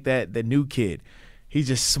 he's like that new kid. He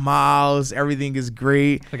just smiles. Everything is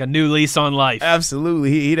great. Like a new lease on life.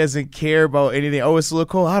 Absolutely. He doesn't care about anything. Oh, it's a little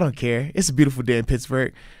cold. I don't care. It's a beautiful day in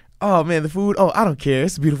Pittsburgh. Oh, man, the food. Oh, I don't care.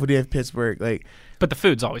 It's a beautiful day in Pittsburgh. Like, But the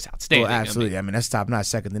food's always outstanding. well, absolutely. I mean, that's top notch,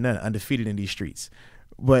 second to none, undefeated in these streets.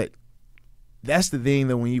 But that's the thing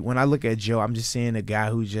that when I look at Joe, I'm just seeing a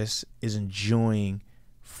guy who just is enjoying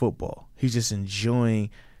football. He's just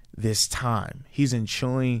enjoying this time. He's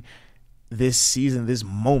enjoying this season, this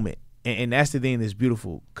moment. And that's the thing that's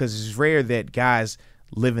beautiful, because it's rare that guys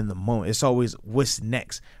live in the moment. It's always what's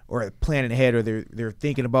next, or planning ahead, or they're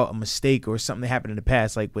thinking about a mistake or something that happened in the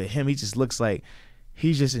past. Like with him, he just looks like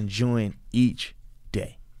he's just enjoying each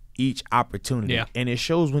day, each opportunity. Yeah. And it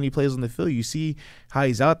shows when he plays on the field. You see how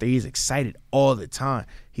he's out there. He's excited all the time.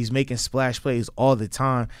 He's making splash plays all the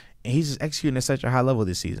time. And he's just executing at such a high level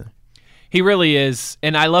this season. He really is.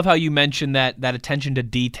 And I love how you mentioned that attention to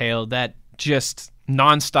detail, that just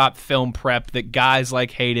nonstop film prep that guys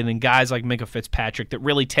like Hayden and guys like Minkah Fitzpatrick that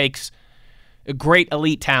really takes great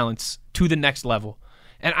elite talents to the next level.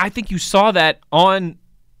 And I think you saw that on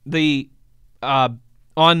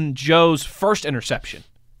Joe's first interception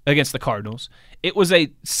against the Cardinals. It was a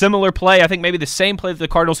similar play. I think maybe the same play that the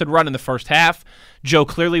Cardinals had run in the first half. Joe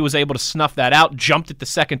clearly was able to snuff that out, jumped it the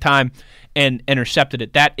second time, and intercepted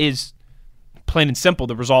it. That is plain and simple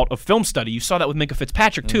the result of film study. You saw that with Minkah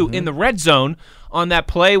Fitzpatrick, too, in the red zone on that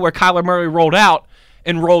play where Kyler Murray rolled out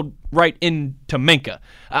and rolled right into Minkah.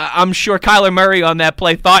 I'm sure Kyler Murray on that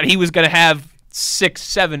play thought he was going to have 6,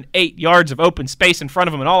 7, 8 yards of open space in front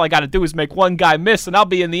of him, and all I got to do is make one guy miss, and I'll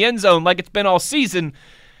be in the end zone like it's been all season.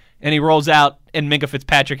 And he rolls out, and Minkah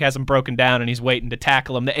Fitzpatrick has him broken down, and he's waiting to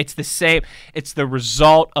tackle him. It's the same. It's the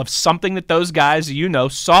result of something that those guys,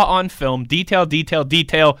 saw on film, detail,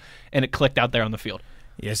 and it clicked out there on the field.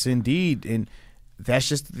 Yes, indeed. And that's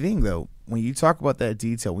just the thing, though. When you talk about that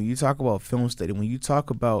detail, when you talk about film study, when you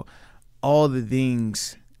talk about all the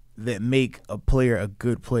things that make a player a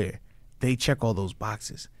good player, they check all those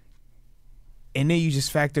boxes. And then you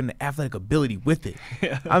just factor in the athletic ability with it.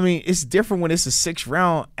 Yeah. I mean, it's different when it's a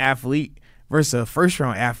 6th-round athlete versus a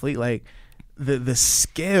 1st-round athlete. Like, the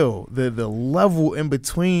scale, the level in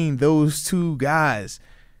between those two guys,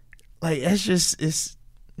 like, it's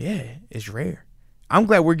rare. I'm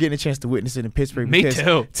glad we're getting a chance to witness it in Pittsburgh. Me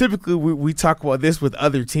too. Typically, we talk about this with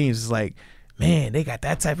other teams. It's like, man, they got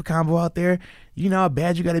that type of combo out there. You know how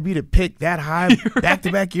bad you got to be to pick that high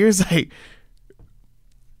back-to-back years? Like,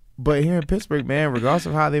 but here in Pittsburgh, man, regardless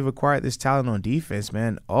of how they've acquired this talent on defense,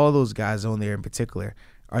 man, all those guys on there in particular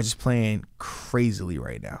are just playing crazily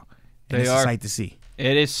right now. And it's a sight to see.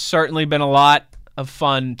 It has certainly been a lot of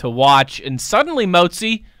fun to watch. And suddenly,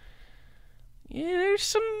 Mozi,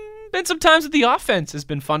 there's been some times that the offense has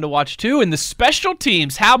been fun to watch too. And the special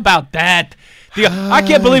teams, how about that? I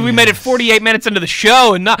can't believe we made it 48 minutes into the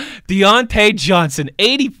show and not Deontay Johnson,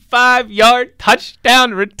 85-yard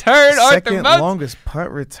touchdown return. Second longest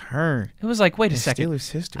punt return. It was like, wait a second. Steelers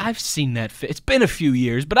history. I've seen that fish. It's been a few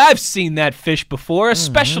years, but I've seen that fish before. A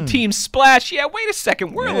special team splash. Yeah, wait a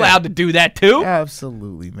second. We're allowed to do that too.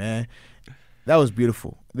 Absolutely, man. That was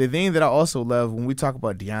beautiful. The thing that I also love when we talk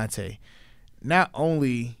about Deontay, not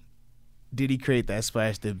only did he create that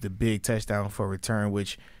splash, the big touchdown for return,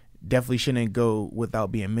 which definitely shouldn't go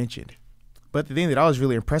without being mentioned. But the thing that I was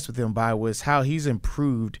really impressed with him by was how he's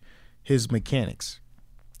improved his mechanics.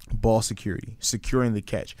 Ball security, securing the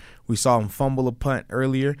catch. We saw him fumble a punt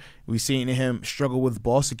earlier. We've seen him struggle with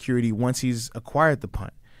ball security once he's acquired the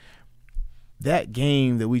punt. That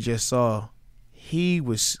game that we just saw, he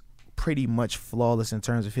was pretty much flawless in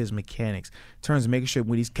terms of his mechanics, in terms of making sure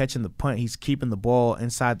when he's catching the punt, he's keeping the ball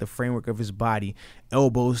inside the framework of his body,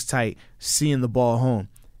 elbows tight, seeing the ball home.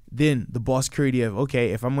 Then the ball security of,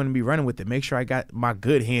 okay, if I'm going to be running with it, make sure I got my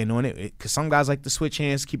good hand on it. Because some guys like to switch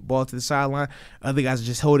hands, keep the ball to the sideline. Other guys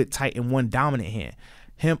just hold it tight in one dominant hand.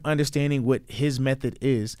 Him understanding what his method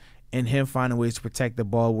is and him finding ways to protect the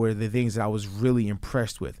ball were the things that I was really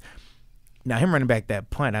impressed with. Now, him running back that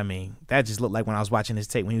punt, I mean, that just looked like when I was watching his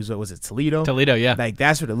tape when he was it Toledo? Toledo, yeah. Like,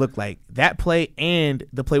 that's what it looked like. That play and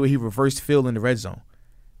the play where he reversed field in the red zone,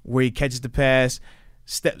 where he catches the pass,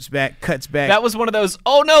 steps back, cuts back. That was one of those,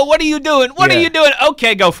 oh no, what are you doing? What are you doing?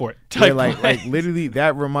 Okay, go for it. Yeah, like literally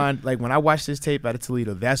that like when I watched this tape out of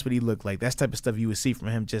Toledo, that's what he looked like. That's the type of stuff you would see from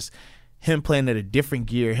him, just him playing at a different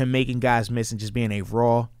gear, him making guys miss and just being a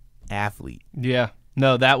raw athlete. Yeah.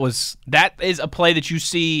 No, that is a play that you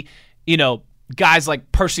see, guys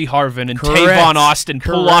like Percy Harvin and Tavon Austin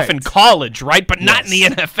pull off in college, right? But not in the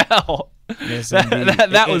NFL. Yes,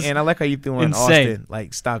 that was and I like how you threw in insane. Austin.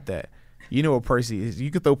 Like, stop that. You know what Percy is. You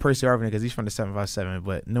could throw Percy Harvin because he's from the 757,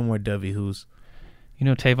 but no more W who's. You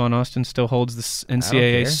know, Tavon Austin still holds the care.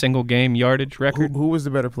 NCAA single game yardage record. Who was the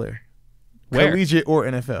better player? Where? Collegiate or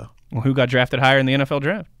NFL? Well, who got drafted higher in the NFL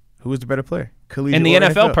draft? Who was the better player? Collegiate In the or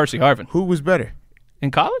NFL, Percy Harvin. Who was better? In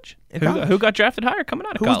college? Who got drafted higher coming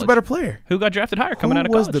out of Who college? was the better player? Who got drafted higher coming out of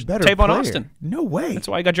Who college? was the better Tavon player? Austin. No way. That's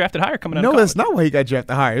why he got drafted higher coming out of No, college. that's not why he got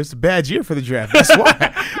drafted higher. It was a bad year for the draft. That's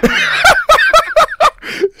why.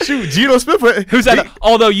 Shoot, Geno Smith. Who's that?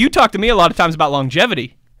 Although you talk to me a lot of times about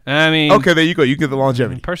longevity. I mean, Okay, there you go. You get the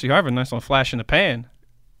longevity. Percy Harvin, nice little flash in the pan.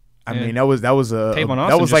 I mean, that was a Tavon that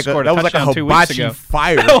Austin was just like scored a a that was like a touchdown 2 weeks ago. hibachi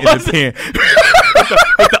fire in the pan.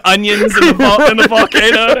 With the onions and the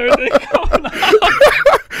volcano and everything.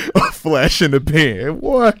 Flash in the pan.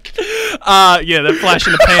 What? Yeah, that flash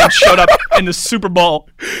in the pan showed up in the Super Bowl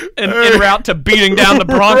en route to beating down the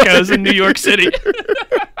Broncos in New York City.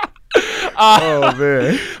 Oh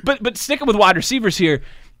man. But sticking with wide receivers here,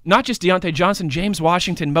 not just Deontay Johnson, James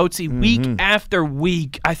Washington, Motzi, week after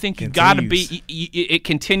week, I think you got to be. It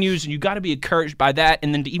continues, and you got to be encouraged by that,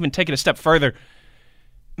 and then to even take it a step further.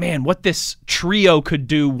 Man, what this trio could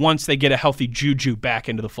do once they get a healthy Juju back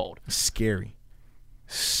into the fold. Scary.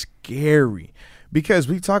 Because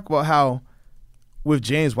we talk about how with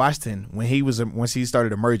James Washington, once he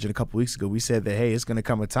started emerging a couple weeks ago, we said that, hey, it's going to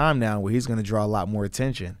come a time now where he's going to draw a lot more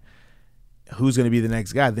attention. Who's going to be the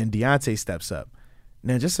next guy? Then Deontay steps up.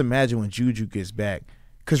 Now, just imagine when Juju gets back.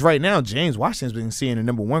 Because right now, James Washington's been seeing the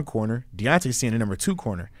number 1 corner. Deontay's seeing the number 2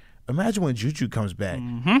 corner. Imagine when Juju comes back.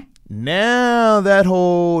 Now that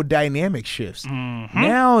whole dynamic shifts.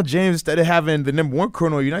 Now, James, instead of having the number 1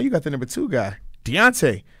 corner on you, now you got the number 2 guy.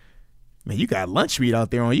 Deontay, man, you got lunch meat out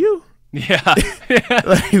there on you. Yeah.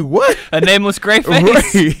 Like, what? A nameless gray face.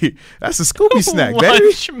 Right. That's a Scooby snack, baby.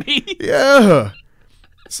 Lunch meat. Yeah.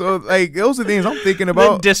 So, like, those are things I'm thinking The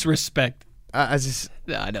about. disrespect. I just...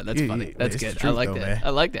 No, I know. That's funny. That's it's good. the truth, I like though, that. man. I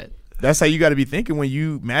like that. That's how you got to be thinking when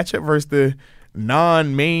you match up versus the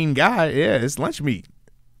non-main guy. Yeah, it's lunch meat.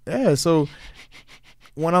 Yeah, so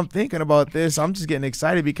when I'm thinking about this, I'm just getting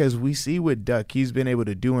excited because we see what Duck he's been able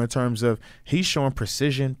to do in terms of he's showing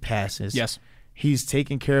precision passes. Yes. He's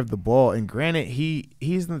taking care of the ball. And granted,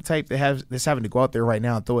 he's the type that's having to go out there right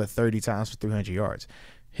now and throw it 30 times for 300 yards.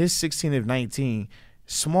 His 16 of 19,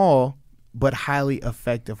 small but highly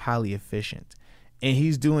effective, highly efficient. And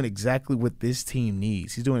he's doing exactly what this team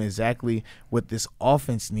needs. He's doing exactly what this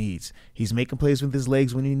offense needs. He's making plays with his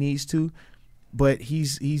legs when he needs to, but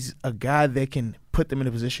he's a guy that can put them in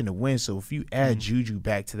a position to win. So if you add Juju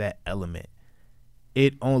back to that element,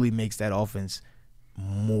 it only makes that offense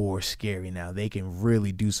more scary now. They can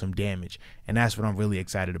really do some damage, and that's what I'm really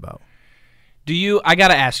excited about. I got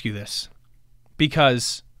to ask you this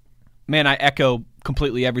because, man, I echo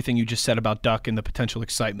completely everything you just said about Duck and the potential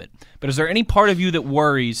excitement. But is there any part of you that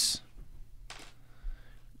worries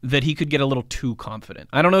that he could get a little too confident?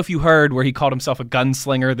 I don't know if you heard where he called himself a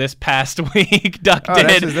gunslinger this past week. Duck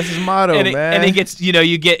did. That's his motto, man. And he gets,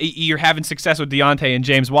 you're having success with Deontay and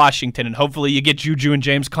James Washington, and hopefully you get Juju and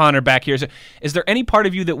James Conner back here. So is there any part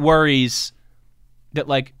of you that worries that,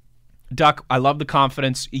 like, Duck, I love the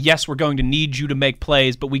confidence. Yes, we're going to need you to make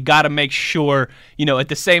plays, but we got to make sure, at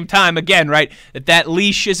the same time, again, right, that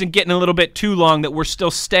leash isn't getting a little bit too long, that we're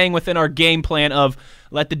still staying within our game plan of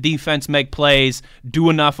let the defense make plays, do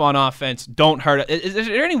enough on offense, don't hurt it. Is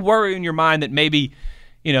there any worry in your mind that maybe,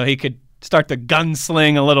 he could start to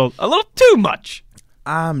gunsling a little too much?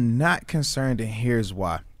 I'm not concerned, and here's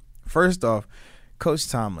why. First off, Coach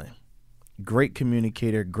Tomlin, great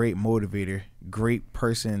communicator, great motivator, great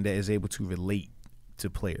person that is able to relate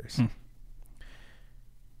to players.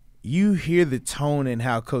 You hear the tone and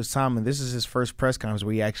how Coach Tomlin, this is his first press conference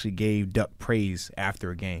where he actually gave Duck praise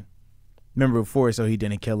after a game. Remember before, so he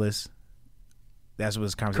didn't kill us. That's what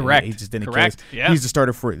his conversation. Correct. He just didn't kill Correct. us. Yeah. He's the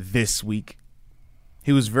starter for this week.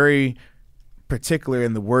 He was very particular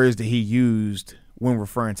in the words that he used when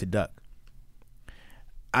referring to Duck.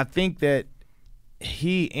 I think that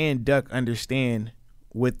he and Duck understand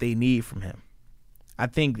what they need from him. I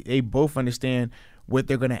think they both understand what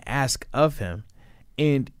they're going to ask of him.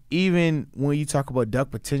 And even when you talk about Duck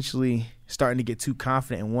potentially starting to get too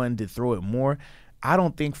confident and wanting to throw it more, I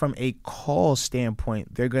don't think from a call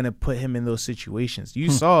standpoint they're going to put him in those situations. You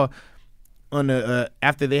saw on the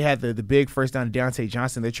after they had the big first down to Deontay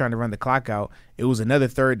Johnson, they're trying to run the clock out. It was another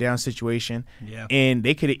third down situation, and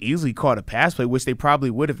they could have easily caught a pass play, which they probably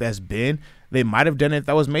would if that's Ben. They might have done it if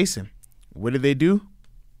that was Mason. What did they do?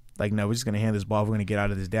 Like, no, we're just gonna hand this ball. We're gonna get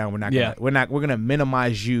out of this down. We're gonna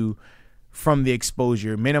minimize you from the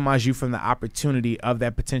exposure, minimize you from the opportunity of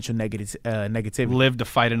that potential negativity. Live to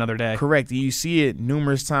fight another day. Correct. You see it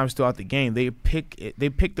numerous times throughout the game. They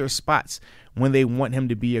pick their spots when they want him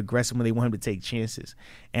to be aggressive, when they want him to take chances.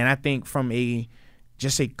 And I think from a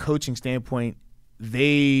coaching standpoint,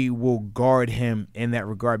 they will guard him in that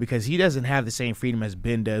regard because he doesn't have the same freedom as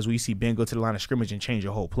Ben does, where you see Ben go to the line of scrimmage and change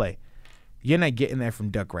your whole play. You're not getting that from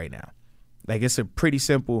Duck right now. Like, it's a pretty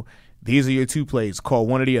simple, these are your 2 plays, call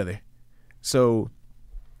one or the other. So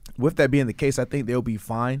with that being the case, I think they'll be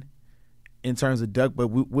fine in terms of Duck. But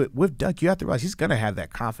with Duck, you have to realize he's going to have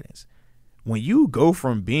that confidence. When you go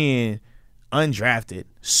from being undrafted,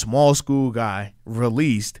 small school guy,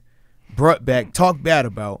 released, brought back, talked bad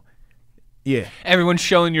about, yeah. Everyone's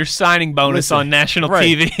showing your signing bonus on national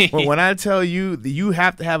TV. When I tell you that you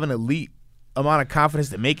have to have an elite amount of confidence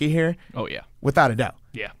to make it here, oh, yeah. Without a doubt.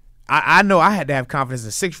 Yeah. I know I had to have confidence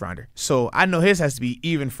as a 6th rounder, so I know his has to be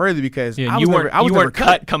even further because I was never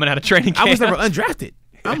cut coming out of training camp. I was never undrafted.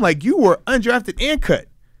 I'm like, you were undrafted and cut.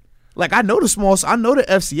 Like, I know the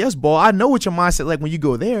FCS ball. I know what your mindset like when you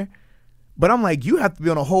go there, but I'm like, you have to be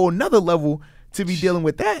on a whole nother level to be dealing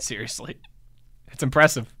with that. Seriously, it's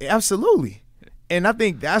impressive. Absolutely, and I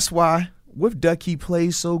think that's why with Duck he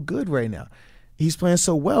plays so good right now. He's playing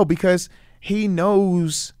so well because he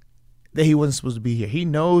knows that he wasn't supposed to be here. He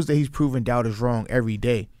knows that he's proving doubters wrong every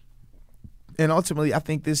day. And ultimately, I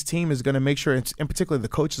think this team is going to make sure, in particular the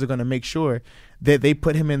coaches are going to make sure that they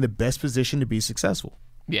put him in the best position to be successful.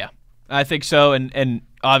 Yeah, I think so. And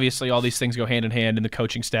obviously all these things go hand in hand, and the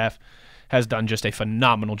coaching staff has done just a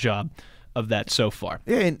phenomenal job of that so far.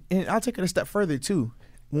 Yeah, and I'll take it a step further, too.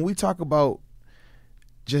 When we talk about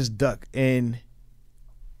just Duck and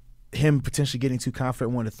him potentially getting too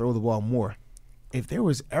confident, wanting to throw the ball more, if there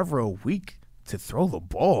was ever a week to throw the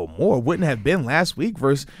ball more, wouldn't have been last week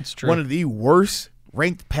versus one of the worst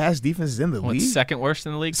ranked pass defenses in the league. Second worst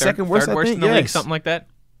in the league? Second worst, third worst in the league, something like that?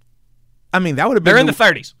 I mean, that would have been. They're in the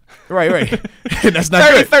 30s. Right. That's not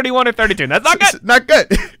 30, good. 31, or 32. That's not good. Not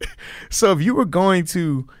good. So if you were going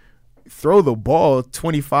to throw the ball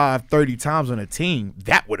 25, 30 times on a team,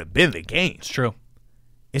 that would have been the game. It's true.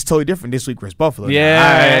 It's totally different this week versus Buffalo.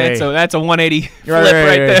 Yeah, that's a 180 flip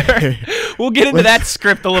right there. We'll get into that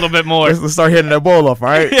script a little bit more. Let's start hitting that ball off, all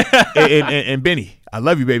right? And Benny, I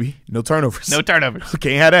love you, baby. No turnovers. No turnovers.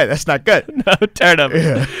 Can't have that. That's not good. No turnovers.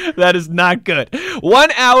 Yeah. That is not good.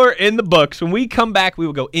 1 hour in the books. When we come back, we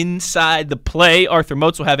will go inside the play. Arthur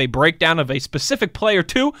Moats will have a breakdown of a specific play or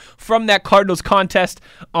two from that Cardinals contest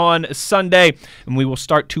on Sunday. And we will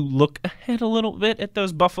start to look ahead a little bit at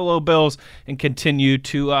those Buffalo Bills and continue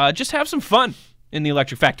to just have some fun in the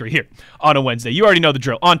Electric Factory here on a Wednesday. You already know the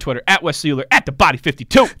drill. On Twitter, at Wesley Euler, at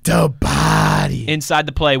TheBody52. The Body. Inside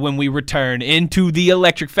the play when we return into the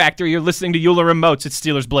Electric Factory. You're listening to Euler and Moats at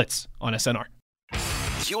Steelers Blitz on SNR.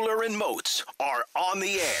 Euler and Moats are on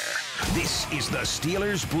the air. This is the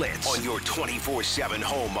Steelers Blitz on your 24/7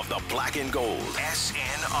 home of the black and gold.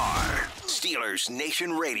 SNR. Steelers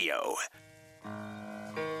Nation Radio.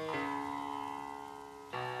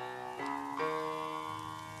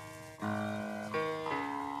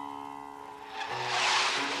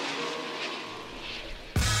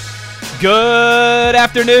 Good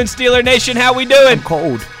afternoon, Steeler Nation. How we doing? I'm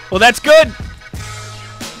cold. Well, that's good.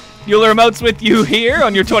 Euler Moats with you here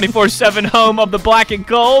on your 24/7 home of the black and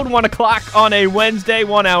gold. 1 o'clock on a Wednesday,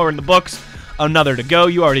 1 hour in the books, another to go.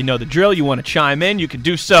 You already know the drill. You want to chime in, you can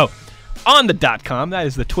do so on the .com. That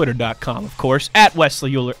is the Twitter.com, of course, at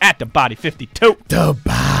Wesley Euler, at TheBody52. The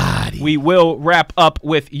Body. We will wrap up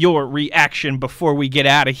with your reaction before we get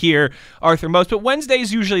out of here, Arthur Moats. But Wednesday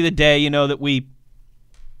is usually the day, that we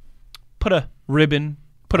put a ribbon,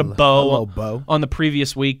 put a bow on the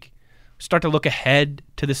previous week. Start to look ahead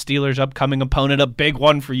to the Steelers' upcoming opponent. A big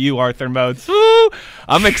one for you, Arthur Moats. Woo!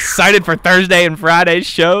 I'm excited for Thursday and Friday's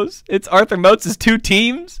shows. It's Arthur Moats' 2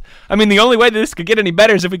 teams. I mean, the only way that this could get any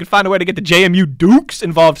better is if we could find a way to get the JMU Dukes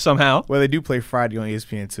involved somehow. Well, they do play Friday on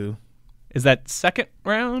ESPN, too. Is that second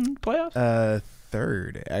round playoffs?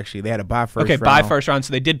 Third, actually. They had a bye first round. Okay, bye first round.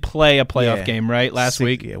 So they did play a playoff game, right, last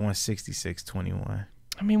week? Yeah, 166-21.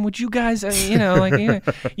 I mean, would you guys, you're like like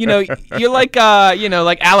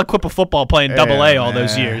Aliquippa football playing AA all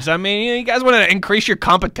those years. I mean, you guys want to increase your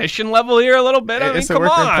competition level here a little bit? I mean, it's a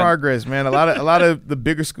work in progress, man. A lot of the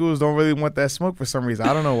bigger schools don't really want that smoke for some reason.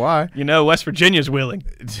 I don't know why. West Virginia's willing.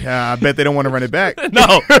 I bet they don't want to run it back.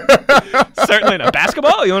 No, certainly not.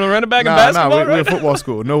 Basketball? You want to run it back in basketball? We're a football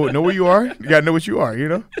school. Know where you are. You gotta know what you are.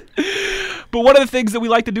 But one of the things that we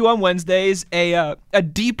like to do on Wednesdays, a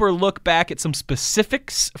deeper look back at some specifics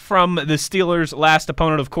picks from the Steelers' last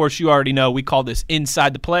opponent. Of course, you already know we call this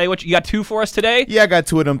Inside the Play. What, you got 2 for us today? Yeah, I got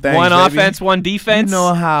 2 of them things. One baby. offense, one defense. You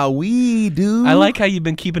know how we do. I like how you've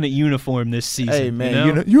been keeping it uniform this season. Hey, man.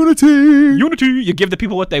 You know? Unity. Unity. You give the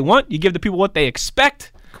people what they want. You give the people what they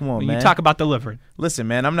expect. Come on, when man. You talk about delivering. Listen,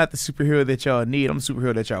 man, I'm not the superhero that y'all need. I'm the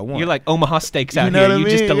superhero that y'all want. You're like Omaha Steaks out You know here. what I You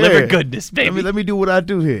mean? just deliver Yeah. goodness, baby. Let me do what I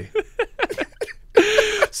do here.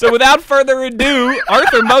 So without further ado,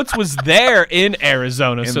 Arthur Moats was there in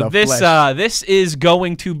Arizona. So this is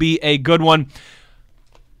going to be a good one.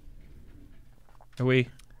 Are we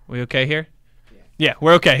okay here? Yeah,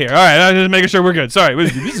 we're okay here. All right, I'm just making sure we're good. Sorry.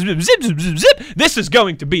 Zip, zip, zip, zip. This is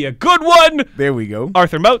going to be a good one. There we go.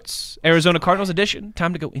 Arthur Moats, Arizona Cardinals edition.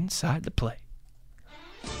 Time to go inside the play.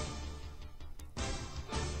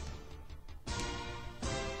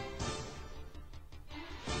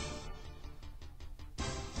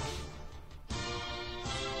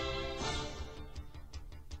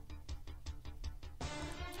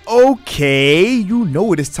 Okay, you know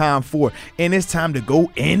what it's time for, and it's time to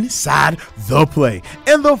go inside the play.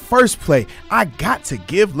 In the first play, I got to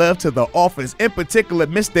give love to the offense, in particular,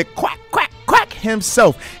 Mr. Quack, Quack, Quack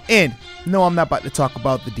himself. And no, I'm not about to talk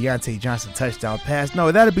about the Deontay Johnson touchdown pass.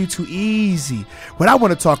 No, that'll be too easy. What I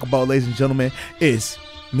want to talk about, ladies and gentlemen, is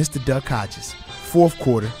Mr. Duck Hodges. 4th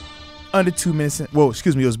quarter, under 2 minutes. Well,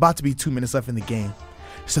 excuse me, it was about to be 2 minutes left in the game.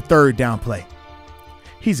 It's a 3rd down play.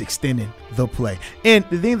 He's extending the play. And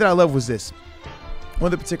the thing that I love was this.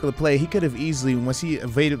 One of the particular play, he could have easily, once he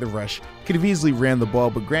evaded the rush, could have easily ran the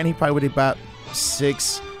ball. But granted, he probably would have about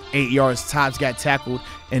 6-8 yards tops, got tackled,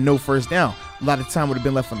 and no first down. A lot of time would have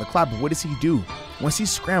been left on the clock. But what does he do? Once he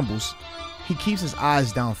scrambles, he keeps his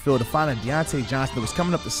eyes downfield to find a Deontay Johnson that was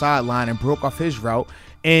coming up the sideline and broke off his route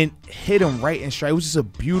and hit him right in stride. It was just a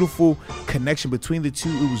beautiful connection between the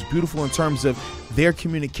two. It was beautiful in terms of their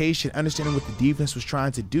communication, understanding what the defense was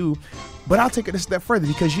trying to do. But I'll take it a step further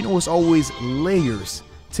because you know it's always layers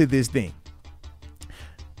to this thing.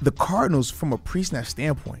 The Cardinals, from a pre-snap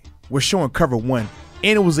standpoint, were showing cover 1,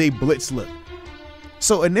 and it was a blitz look.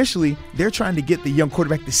 So initially, they're trying to get the young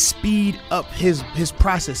quarterback to speed up his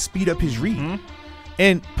process, speed up his read. Mm-hmm.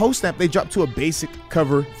 And post-snap, they dropped to a basic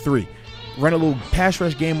cover 3. Run a little pass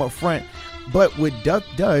rush game up front. But what Duck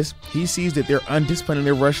does, he sees that they're undisciplined in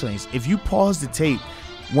their rush lanes. If you pause the tape,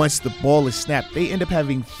 once the ball is snapped, they end up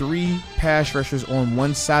having 3 pass rushers on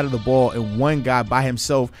one side of the ball and 1 guy by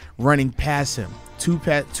himself running past him. Too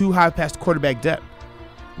high past quarterback depth.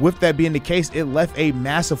 With that being the case, it left a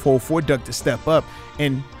massive hole for Duck to step up,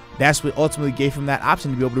 and that's what ultimately gave him that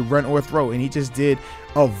option to be able to run or throw, and he just did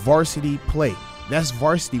a varsity play. That's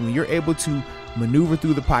varsity, when you're able to maneuver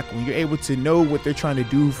through the pocket, when you're able to know what they're trying to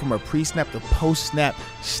do from a pre-snap to post-snap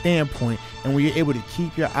standpoint, and when you're able to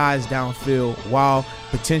keep your eyes downfield while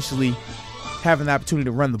potentially having the opportunity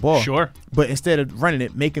to run the ball. Sure. But instead of running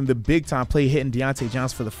it, making the big-time play, hitting Deontay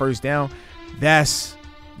Johnson for the first down, that's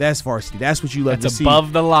varsity. That's what you love to see. That's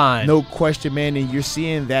above the line. No question, man, and you're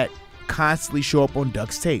seeing that constantly show up on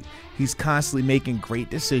Duck's tape. He's constantly making great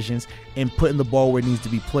decisions and putting the ball where it needs to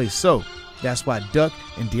be placed. So that's why Duck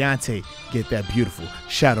and Deontay get that beautiful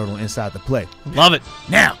shout out on Inside the Play. Love it.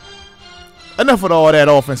 Now, enough with all that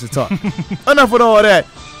offensive talk. Enough with all that.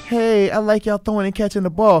 Hey, I like y'all throwing and catching the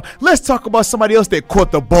ball. Let's talk about somebody else that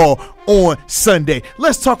caught the ball on Sunday.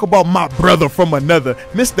 Let's talk about my brother from another,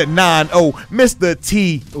 Mr. 9-0, Mr.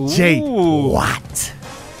 TJ Watt.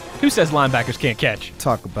 Who says linebackers can't catch?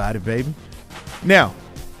 Talk about it, baby. Now,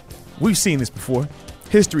 we've seen this before.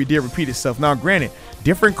 History did repeat itself. Now, granted,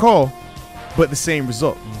 different call, but the same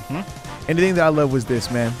result. Mm-hmm. And the thing that I love was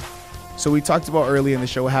this, man. So we talked about earlier in the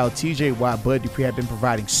show how TJ Watt, Bud Dupree had been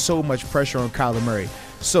providing so much pressure on Kyler Murray.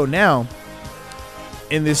 So now,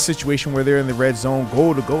 in this situation where they're in the red zone,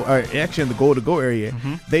 actually in the goal-to-go area,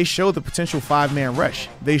 they show the potential 5-man rush.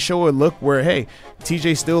 They show a look where, hey,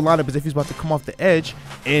 TJ still lined up as if he's about to come off the edge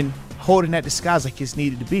and holding that disguise like it's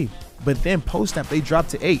needed to be. But then post-snap, they drop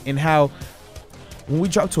to 8, and how when we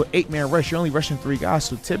drop to an 8-man rush, you're only rushing 3 guys,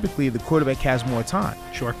 so typically the quarterback has more time.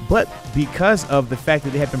 Sure. But because of the fact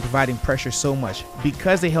that they have been providing pressure so much,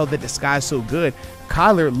 because they held that disguise so good,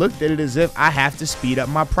 Kyler looked at it as if I have to speed up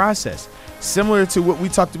my process. Similar to what we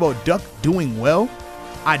talked about Duck doing well,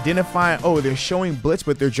 identifying, they're showing blitz,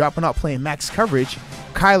 but they're dropping out playing max coverage.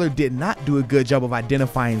 Kyler did not do a good job of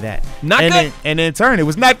identifying that. Not good. And in turn, it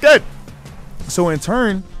was not good. So in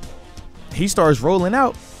turn, he starts rolling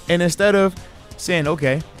out, and instead of saying,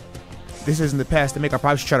 okay, this isn't the pass to make, I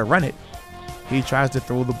probably should try to run it, he tries to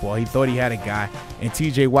throw the ball. He thought he had a guy, and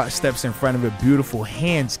TJ Watt steps in front of a beautiful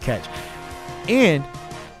hands catch. And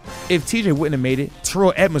If TJ wouldn't have made it,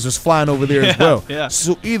 Terrell Edmonds was flying over there as well. Yeah.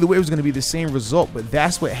 So either way, it was going to be the same result. But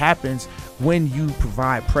that's what happens when you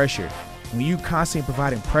provide pressure. When you constantly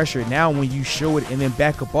providing pressure, now when you show it and then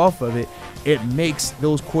back up off of it, it makes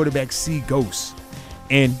those quarterbacks see ghosts.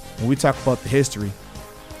 And when we talk about the history,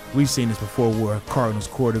 we've seen this before where a Cardinals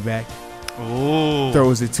quarterback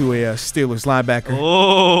throws it to a Steelers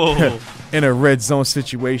linebacker in a red zone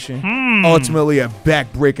situation. Ultimately, a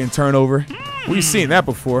back-breaking turnover. We've seen that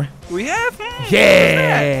before. We have?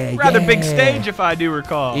 Yeah. Rather big stage, if I do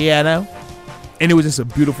recall. Yeah, I know. And it was just a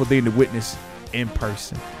beautiful thing to witness in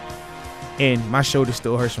person. And my shoulder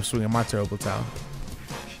still hurts from swinging my terrible towel.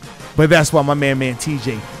 But that's why my man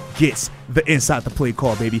TJ gets the inside the play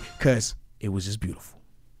call, baby, because it was just beautiful.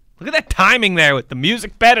 Look at that timing there with the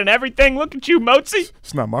music bed and everything. Look at you, Mozi.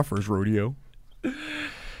 It's not my first rodeo.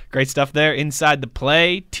 Great stuff there inside the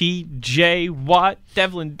play. TJ Watt,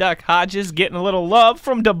 Devlin Duck Hodges getting a little love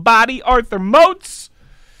from the body, Arthur Moats.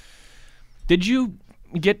 Did you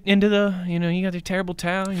get into you got your terrible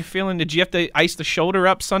towel? Did you have to ice the shoulder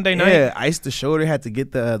up Sunday night? Yeah, iced the shoulder, had to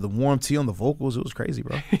get the warm tea on the vocals. It was crazy,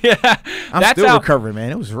 bro. Yeah. I'm still recovering,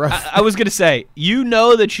 man. It was rough. I was going to say, you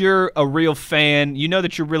know that you're a real fan. You know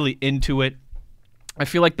that you're really into it. I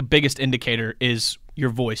feel like the biggest indicator is your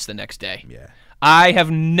voice the next day. Yeah. I have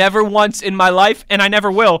never once in my life, and I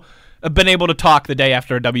never will, been able to talk the day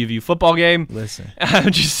after a WVU football game. Listen.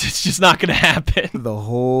 It's just not going to happen. The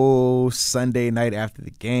whole Sunday night after the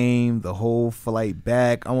game, the whole flight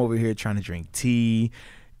back, I'm over here trying to drink tea,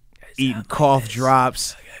 eating cough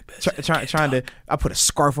drops, trying to. I put a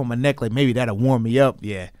scarf on my neck, like maybe that'll warm me up.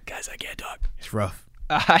 Yeah. Guys, I can't talk. It's rough.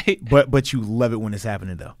 But you love it when it's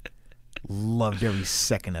happening, though. Loved every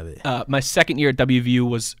second of it. My second year at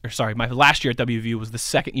WVU my last year at WVU was the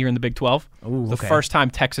second year in the Big 12. Ooh, the first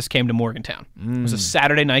time Texas came to Morgantown. It was a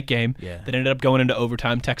Saturday night game that ended up going into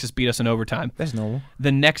overtime. Texas beat us in overtime. That's normal.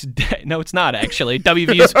 The next day, no, it's not actually.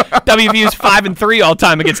 WVU's 5-3 all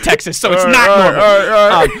time against Texas, so it's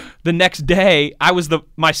not normal. The next day,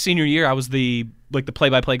 my senior year, I was the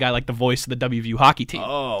play-by-play guy, like the voice of the WVU hockey team.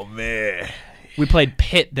 Oh man, we played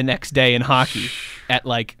Pitt the next day in hockey at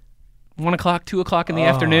 1 o'clock, 2 o'clock in the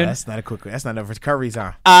afternoon. That's not a recovery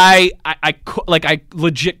time. I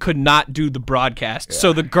legit could not do the broadcast. Yeah.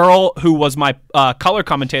 So the girl who was my color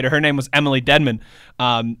commentator, her name was Emily Dedman.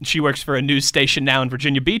 She works for a news station now in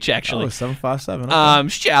Virginia Beach, actually. 757. Okay.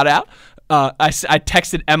 Shout out. I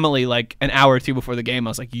texted Emily an hour or two before the game. I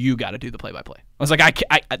was like, you got to do the play-by-play. I was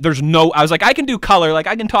like, I can do color, I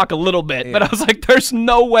can talk a little bit, but I was like, there's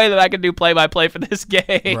no way that I can do play-by-play for this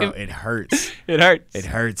game. Bro, it hurts. It hurts. It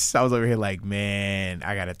hurts. I was over here man,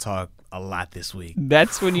 I got to talk a lot this week.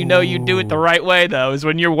 That's when you know you do it the right way, though, is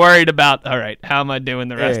when you're worried about, all right, how am I doing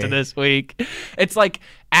the rest of this week? It's like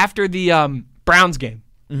after the Browns game.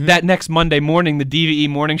 Mm-hmm. That next Monday morning, the DVE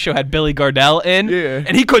morning show had Billy Gardell in,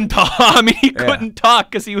 and he couldn't talk. He couldn't talk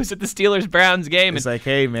because he was at the Steelers-Browns game. It's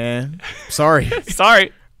hey, man, sorry.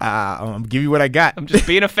 Sorry. I'm give you what I got. I'm just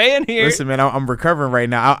being a fan here. Listen, man, I'm recovering right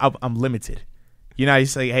now. I'm limited. You know, you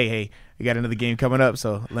say, hey, you got another game coming up,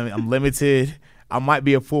 so I'm limited. I might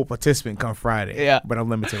be a full participant come Friday, but I'm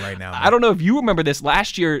limited right now. Man. I don't know if you remember this.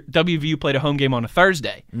 Last year, WVU played a home game on a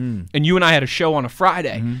Thursday, and you and I had a show on a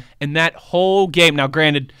Friday, and that whole game, now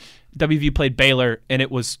granted, WVU played Baylor, and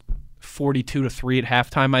it was 42-3 at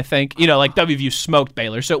halftime, I think. WVU smoked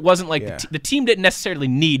Baylor, so it wasn't the team didn't necessarily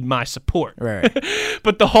need my support. Right.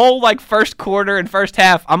 But the whole first quarter and first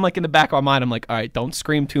half, I'm in the back of my mind, I'm like, all right, don't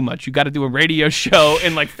scream too much. You got to do a radio show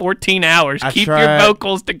in 14 hours. Keep your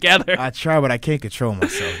vocals together. I try, but I can't control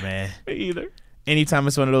myself, man. Me either. Anytime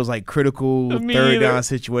it's one of those critical third down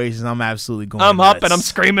situations, I'm absolutely going nuts. up and I'm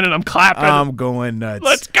screaming and I'm clapping. I'm going nuts.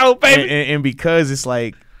 Let's go, baby. And because it's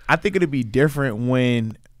I think it'd be different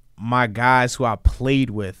when my guys who I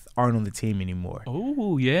played with aren't on the team anymore.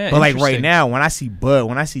 Oh, yeah. But right now, when I see Bud,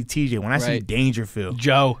 when I see TJ, when I see Dangerfield.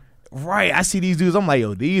 Joe. Right. I see these dudes. I'm like,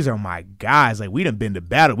 yo, these are my guys. We done been to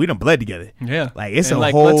battle. We done bled together. Yeah. It's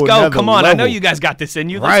a whole let's go. Come on. level. I know you guys got this in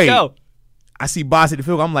you. Let's go. I see Boss at the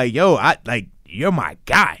field. I'm like, yo, you're my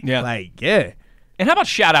guy. Yeah. Yeah. And how about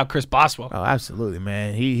shout out Chris Boswell? Oh, absolutely,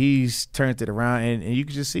 man. He's turned it around, and you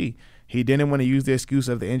can just see. He didn't want to use the excuse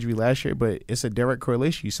of the injury last year, but it's a direct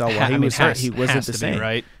correlation. You saw while he was hurt, he wasn't the same.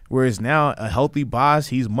 Right. Whereas now, a healthy Boz,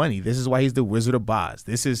 he's money. This is why he's the Wizard of Boz.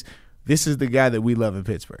 This is the guy that we love in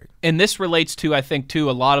Pittsburgh. And this relates to, I think, too,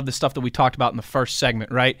 a lot of the stuff that we talked about in the first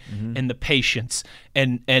segment, right? Mm-hmm. And the patience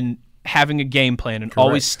and having a game plan and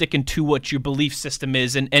always sticking to what your belief system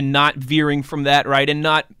is and not veering from that, right? And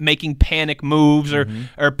not making panic moves or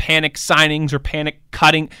panic signings or panic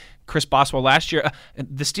cutting. Chris Boswell last year.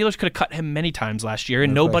 The Steelers could have cut him many times last year,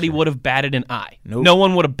 and nobody question. would have batted an eye. Nope. No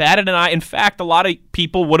one would have batted an eye. In fact, a lot of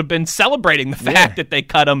people would have been celebrating the fact that they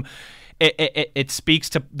cut him. It speaks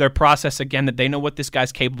to their process again, that they know what this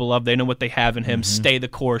guy's capable of. They know what they have in him. Stay the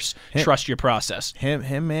course. Trust your process.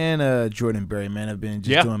 Him and Jordan Berry, man, have been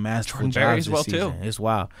just doing masterful Jordan Berry jobs as well, this season. too. It's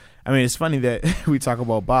wild. I mean, it's funny that we talk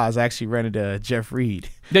about Boz. I actually ran into Jeff Reed.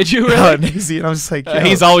 Did you really? And I'm just like, yo.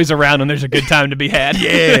 He's always around when there's a good time to be had.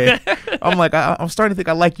 Yeah. I'm like, I'm starting to think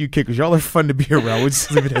I like you kickers. Y'all are fun to be around. We'll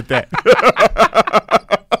just leave it at that.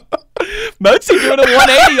 Mozi doing a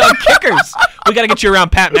 180 on kickers. We got to get you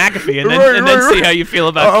around Pat McAfee and then see how you feel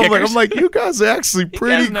about kickers. I'm like, you guys are actually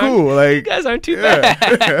pretty cool. You guys aren't too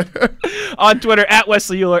bad. On Twitter, at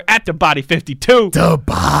Wesley Euler, at TheBody52. The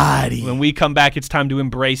Body. When we come back, it's time to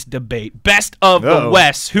embrace debate. Best of the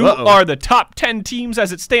West. Who are the top 10 teams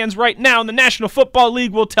as it stands right now in the National Football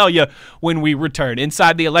League? We'll tell you when we return.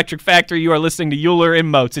 Inside the Electric Factory, you are listening to Euler and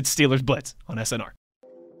Moats. It's Steelers Blitz on SNR.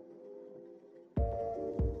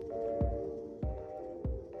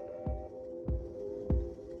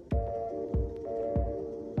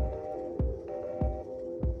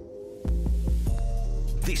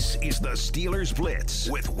 This is the Steelers Blitz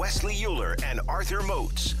with Wesley Euler and Arthur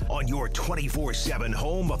Moats on your 24/7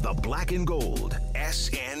 home of the black and gold,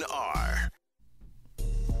 SNR.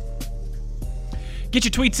 Get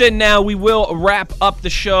your tweets in now. We will wrap up the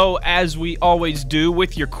show as we always do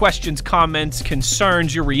with your questions, comments,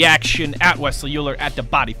 concerns, your reaction at Wesley Euler at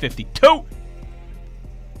TheBody52.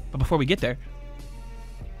 But before we get there,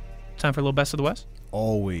 time for a little Best of the West.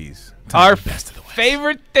 Always. Our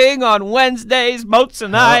favorite thing on Wednesdays, Moats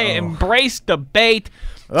and I embrace debate.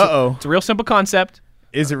 It's a real simple concept.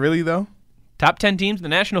 Is it really, though? Top 10 teams in the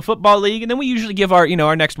National Football League, and then we usually give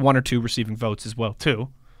our next one or two receiving votes as well, too.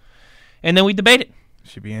 And then we debate it.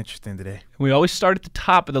 Should be interesting today. We always start at the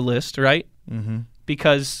top of the list, right? Mm-hmm.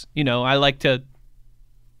 Because, I like to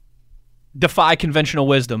defy conventional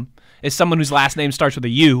wisdom. As someone whose last name starts with a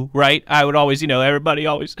U, right? I would always, everybody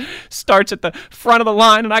always starts at the front of the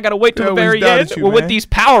line, and I got to wait till the very end. With these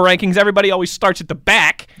power rankings, everybody always starts at the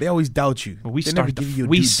back. They always doubt you. We start at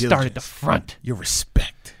the front. Your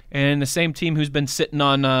respect. And the same team who's been sitting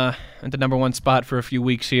on at the number one spot for a few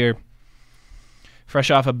weeks here, fresh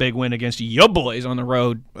off a big win against your boys on the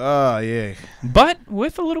road. Oh, yeah. But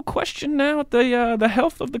with a little question now at the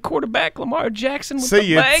health of the quarterback, Lamar Jackson with so the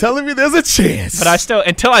you're leg. telling me there's a chance. But I still,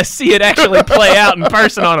 until I see it actually play out in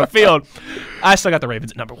person on a field, I still got the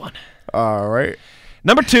Ravens at number one. All right.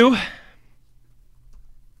 Number two,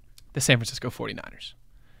 the San Francisco 49ers.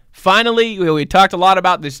 Finally, we talked a lot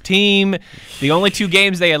about this team. The only two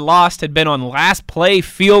games they had lost had been on last play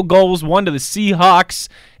field goals, one to the Seahawks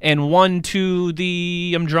and one to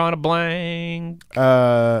the, I'm drawing a blank.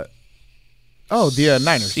 The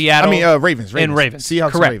Niners. Seattle. Ravens. And Ravens.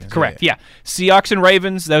 Seahawks correct, and Ravens. Correct, yeah. Seahawks and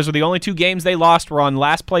Ravens, those are the only two games they lost, were on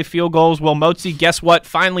last play field goals. Well, Mozi, guess what?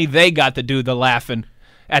 Finally, they got to do the laughing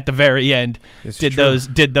at the very end. Did those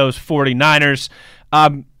 49ers.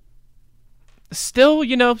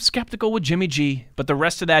 Still, skeptical with Jimmy G, but the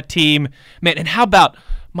rest of that team, man, and how about,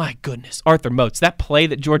 my goodness, Arthur Moats, that play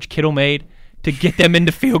that George Kittle made to get them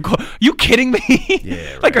into field goal. You kidding me?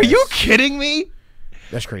 Yeah. Like, are you kidding me?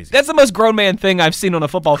 That's crazy. That's the most grown man thing I've seen on a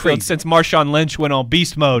football field since Marshawn Lynch went on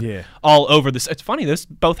beast mode all over this. It's funny, this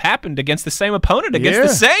both happened against the same opponent, against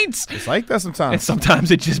the Saints. It's like that sometimes. And sometimes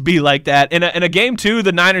it just be like that. In a game, too,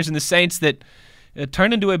 the Niners and the Saints that it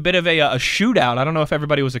turned into a bit of a shootout. I don't know if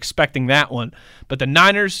everybody was expecting that one. But the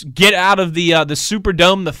Niners get out of the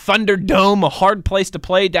Superdome, the Thunderdome, a hard place to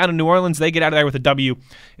play down in New Orleans. They get out of there with a W.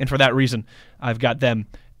 And for that reason, I've got them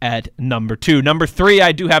at number two. Number three,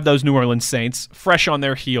 I do have those New Orleans Saints, fresh on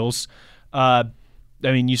their heels.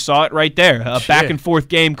 You saw it right there. A back-and-forth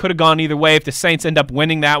game could have gone either way. If the Saints end up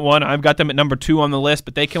winning that one, I've got them at number two on the list,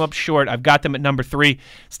 but they came up short. I've got them at number three.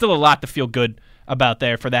 Still a lot to feel good about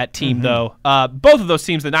there for that team, though. Both of those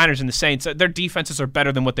teams, the Niners and the Saints, their defenses are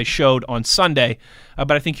better than what they showed on Sunday,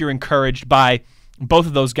 but I think you're encouraged by both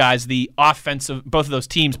of those guys, both of those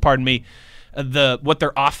teams, what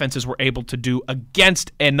their offenses were able to do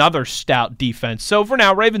against another stout defense. So for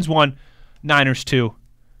now, Ravens 1, Niners 2,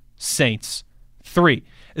 Saints 3.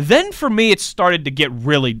 Then for me, it started to get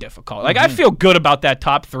really difficult. I feel good about that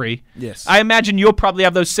top three. Yes. I imagine you'll probably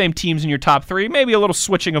have those same teams in your top three, maybe a little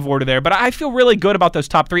switching of order there, but I feel really good about those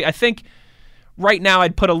top three. I think right now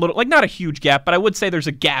I'd put a little, not a huge gap, but I would say there's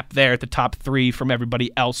a gap there at the top three from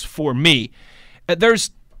everybody else for me.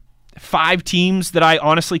 There's 5 teams that I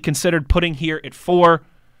honestly considered putting here at 4,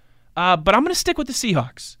 but I'm going to stick with the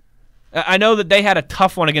Seahawks. I know that they had a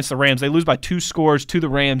tough one against the Rams. They lose by 2 scores to the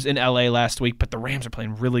Rams in L.A. last week, but the Rams are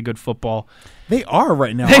playing really good football. They are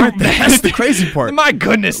right now, aren't they? That's the crazy part. My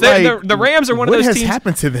goodness. Like, the Rams are one of those teams. What has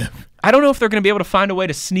happened to them? I don't know if they're going to be able to find a way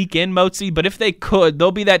to sneak in, Mozi, but if they could,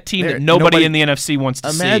 they'll be that team that nobody in the NFC wants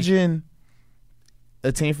to see. Imagine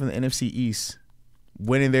a team from the NFC East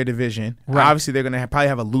winning their division. Right. Obviously, they're going to probably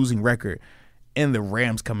have a losing record, and the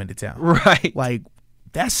Rams come into town. Right. Like,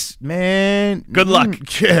 that's, man. Good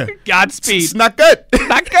luck. Yeah. Godspeed. It's not good.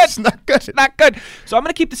 Not good. It's not good. Not good. So I'm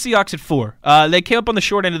going to keep the Seahawks at 4. They came up on the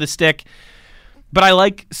short end of the stick, but I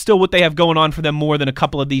like still what they have going on for them more than a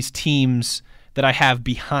couple of these teams that I have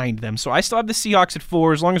behind them. So I still have the Seahawks at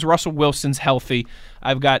 4. As long as Russell Wilson's healthy,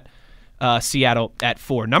 I've got Seattle at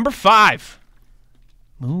 4. Number 5.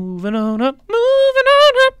 Moving on up, moving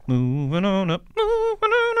on up, moving on up,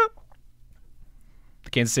 moving on up.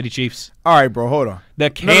 The Kansas City Chiefs. All right, bro, hold on.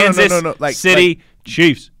 The Kansas City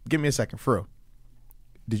Chiefs. Give me a second, for real.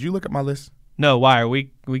 Did you look at my list? No, why are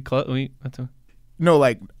we close? No,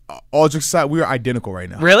 like, all jokes aside, we are identical right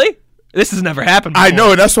now. Really? This has never happened before. I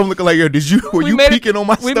know, that's what I'm looking like. Yo, were you peeking on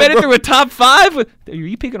my stuff? We made it through a top 5. Are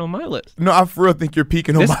you peeking on my list? No, I for real think you're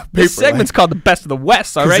peeking on my paper. This segment's called the Best of the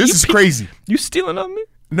West, all right? This is crazy. You stealing on me?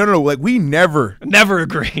 No, like, we never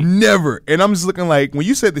agree. Never. And I'm just looking like, when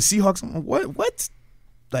you said the Seahawks, I'm like, what?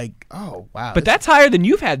 Like, oh, wow. But that's higher than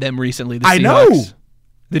you've had them recently, the Seahawks. I know.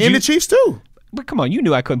 And the Chiefs, too. But come on, you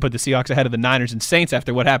knew I couldn't put the Seahawks ahead of the Niners and Saints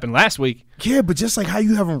after what happened last week. Yeah, but just like how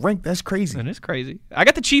you have them ranked, that's crazy. That is crazy. I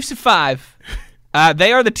got the Chiefs at 5.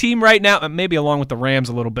 They are the team right now, maybe along with the Rams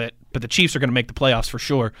a little bit, but the Chiefs are going to make the playoffs for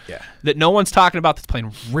sure. Yeah. That no one's talking about that's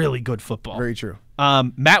playing really good football. Very true.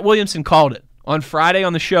 Matt Williamson called it. On Friday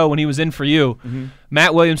on the show when he was in for you,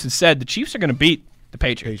 Matt Williamson said the Chiefs are going to beat the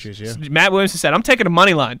Patriots. Yeah. Matt Williamson said, I'm taking a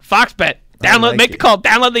money line. Fox bet. Download, make the call.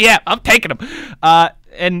 Download the app. I'm taking them.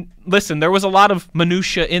 And listen, there was a lot of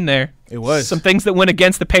minutia in there. It was. Some things that went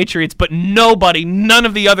against the Patriots, but none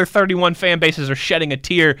of the other 31 fan bases are shedding a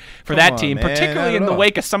tear for that team, man, particularly in the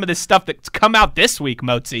wake of some of this stuff that's come out this week,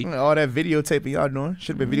 Mozi. All that videotaping y'all doing.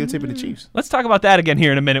 Should have been videotaping the Chiefs. Let's talk about that again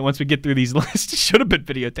here in a minute once we get through these lists. Should have been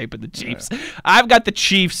videotaping the Chiefs. Yeah. I've got the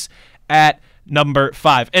Chiefs at number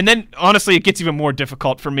 5. And then, honestly, it gets even more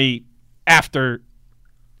difficult for me after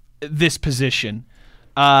this position.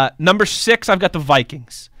 Number 6, I've got the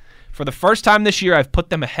Vikings. For the first time this year, I've put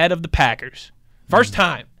them ahead of the Packers. First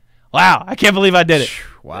time. Wow, I can't believe I did it.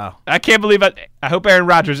 Wow. I can't believe I hope Aaron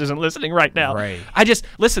Rodgers isn't listening right now. Right.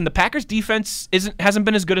 Listen, the Packers defense hasn't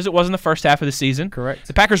been as good as it was in the first half of the season. Correct.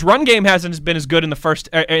 The Packers run game hasn't been as good in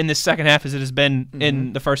this second half as it has been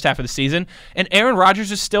in the first half of the season. And Aaron Rodgers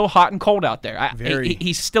is still hot and cold out there.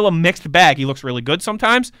 He's still a mixed bag. He looks really good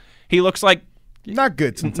sometimes. He looks like not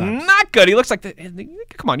good sometimes. Not good. He looks like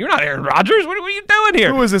come on, you're not Aaron Rodgers. What are you doing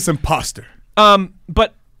here? Who is this imposter?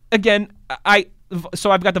 But again, so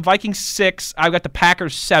I've got the Vikings 6. I've got the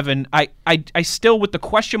Packers 7. I still, with the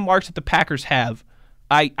question marks that the Packers have,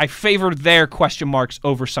 I favor their question marks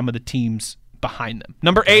over some of the teams behind them.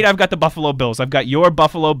 Number 8, I've got the Buffalo Bills. I've got your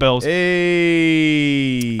Buffalo Bills.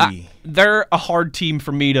 Hey. They're a hard team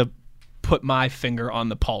for me to put my finger on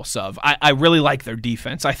the pulse of. I really like their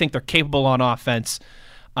defense. I think they're capable on offense.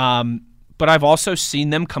 But I've also seen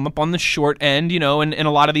them come up on the short end, in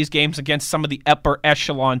a lot of these games against some of the upper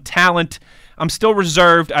echelon talent. I'm still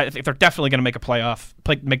reserved. I think they're definitely going to make the playoffs.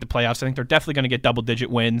 I think they're definitely going to get double-digit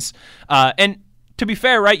wins. And to be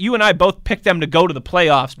fair, right, you and I both picked them to go to the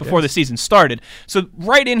playoffs before the season started. So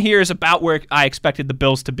right in here is about where I expected the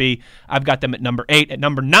Bills to be. I've got them at number 8. At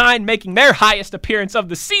number 9, making their highest appearance of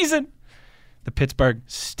the season, the Pittsburgh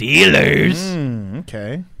Steelers.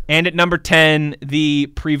 Okay. And at number 10, the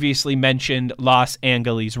previously mentioned Los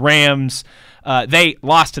Angeles Rams. They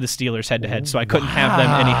lost to the Steelers head-to-head, so I couldn't have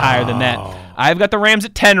them any higher than that. I've got the Rams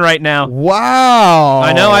at 10 right now. Wow.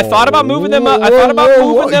 I know. I thought about moving them up. I thought about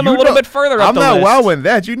moving them a little bit further up the list. I'm not wowing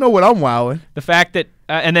that. You know what I'm wowing. The fact that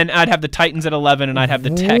and then I'd have the Titans at 11, and I'd have the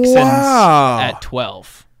Texans at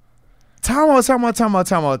 12. Time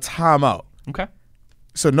out. Okay.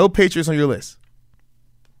 So no Patriots on your list?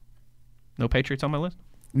 No Patriots on my list?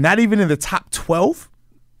 Not even in the top 12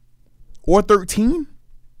 or 13?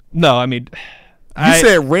 No, I mean, you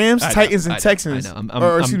said Rams, Titans, and Texans. I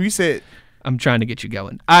know. You said I'm trying to get you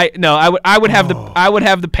going. I would have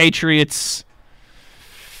the Patriots.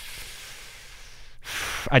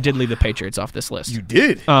 I did leave the Patriots off this list. You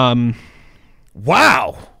did.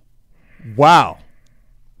 Wow.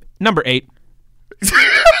 Number 8.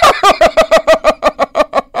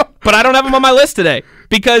 But I don't have them on my list today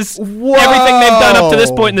because everything they've done up to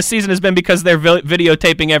this point in the season has been because they're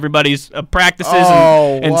videotaping everybody's practices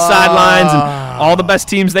and sidelines and all the best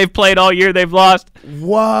teams they've played all year they've lost.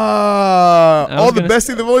 Wow. All the best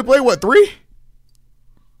teams they've only played, what, 3?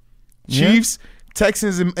 Chiefs,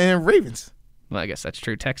 Texans, and Ravens. Well, I guess that's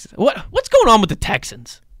true. Texans. What's going on with the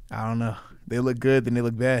Texans? I don't know. They look good, then they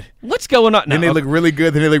look bad. What's going on? Then they look really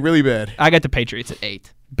good, then they look really bad. I got the Patriots at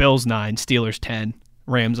 8. Bills 9. Steelers 10.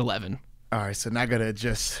 Rams 11. All right, so now I gotta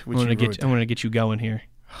adjust. I want to get you going here.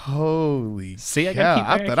 Holy, see, I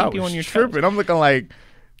thought I was tripping. I'm looking like,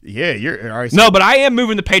 yeah, you're all right. So no, but I am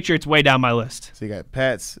moving the Patriots way down my list. So you got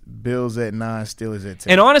Pats, Bills at 9, Steelers at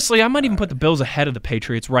 10. And honestly, I might even put the Bills ahead of the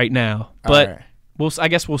Patriots right now. But I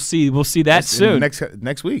guess we'll see. We'll see that soon.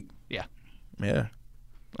 Next week. Yeah. Yeah.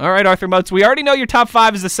 All right, Arthur Moats. We already know your top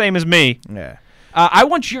 5 is the same as me. Yeah. I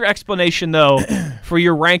want your explanation, though, for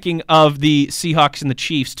your ranking of the Seahawks and the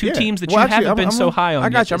Chiefs, two teams that haven't been so high on. I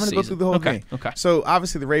got you. I'm going to go through the whole thing. Okay. So,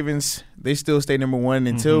 obviously, the Ravens, they still stay number 1.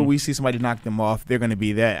 Until we see somebody knock them off, they're going to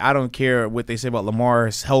be that. I don't care what they say about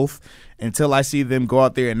Lamar's health until I see them go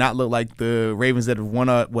out there and not look like the Ravens that have won,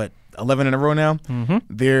 11 in a row now.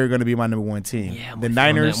 They're going to be my number 1 team. Yeah, the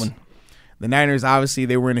Niners, obviously,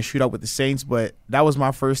 they were in a shootout with the Saints, but that was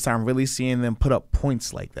my first time really seeing them put up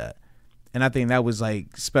points like that. And I think that was,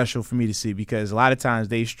 special for me to see because a lot of times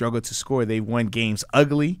they struggle to score. They won games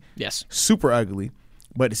ugly. Yes. Super ugly.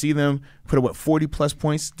 But to see them put up, 40-plus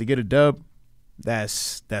points to get a dub,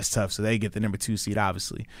 that's tough. So they get the number 2 seed,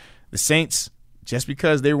 obviously. The Saints, just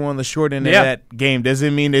because they were on the short end of that game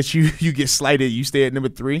doesn't mean that you get slighted. You stay at number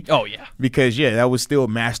 3. Oh, yeah. Because, that was still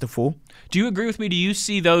masterful. Do you agree with me? Do you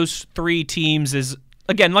see those 3 teams as –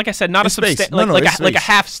 again, like I said, not like a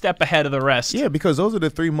half step ahead of the rest. Yeah, because those are the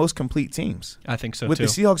 3 most complete teams. I think so, With too.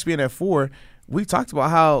 the Seahawks being at 4, we talked about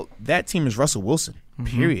how that team is Russell Wilson,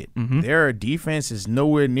 period. Their defense is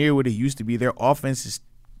nowhere near what it used to be. Their offense is,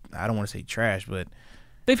 I don't want to say trash, but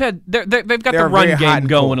they've got the run game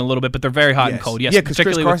going a little bit, but they're very hot and cold. Yes, because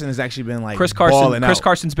Chris Carson has actually been Chris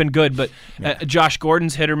Carson's been good, but Josh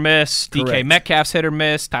Gordon's hit or miss, DK Metcalf's hit or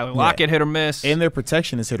miss, Tyler Lockett hit or miss, and their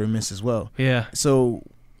protection is hit or miss as well. Yeah, so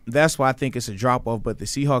that's why I think it's a drop off. But the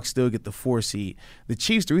Seahawks still get the 4 seed. The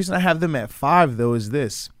Chiefs. The reason I have them at 5 though is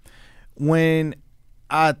this: when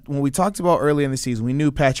we talked about earlier in the season, we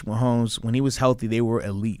knew Patrick Mahomes when he was healthy, they were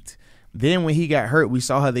elite. Then when he got hurt, we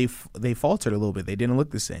saw how they faltered a little bit. They didn't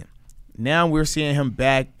look the same. Now we're seeing him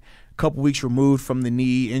back a couple weeks removed from the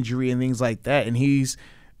knee injury and things like that, and he's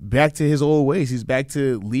back to his old ways. He's back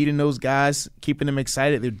to leading those guys, keeping them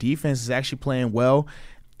excited. Their defense is actually playing well,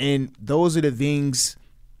 and those are the things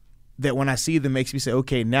that when I see them makes me say,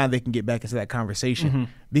 okay, now they can get back into that conversation.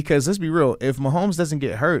 Because let's be real, if Mahomes doesn't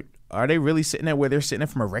get hurt, are they really sitting there where they're sitting there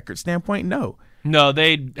from a record standpoint? No. No,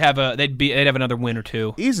 they'd have another win or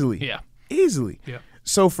 2 easily. Yeah, easily. Yeah.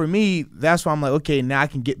 So for me, that's why I'm like, okay, now I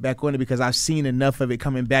can get back on it because I've seen enough of it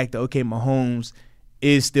coming back to okay, Mahomes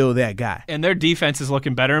is still that guy. And their defense is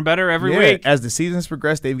looking better and better every week. As the season's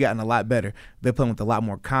progressed, they've gotten a lot better. They're playing with a lot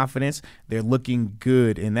more confidence. They're looking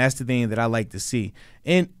good, and that's the thing that I like to see.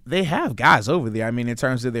 And they have guys over there. I mean, in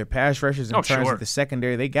terms of their pass rushers, in terms of the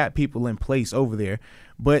secondary, they got people in place over there.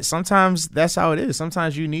 But sometimes that's how it is.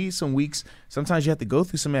 Sometimes you need some weeks. Sometimes you have to go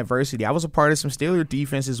through some adversity. I was a part of some Steelers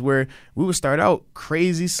defenses where we would start out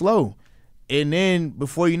crazy slow. And then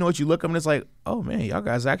before you know it, you look up and it's like, oh, man, y'all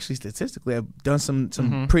guys actually statistically have done some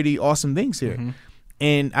pretty awesome things here.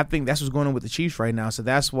 And I think that's what's going on with the Chiefs right now. So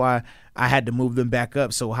that's why I had to move them back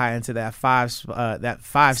up so high into that 5 seed.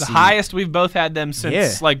 The highest we've both had them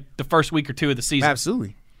since the first week or 2 of the season.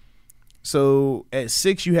 Absolutely. So at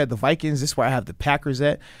 6, you had the Vikings. This is where I have the Packers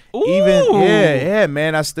at. Ooh.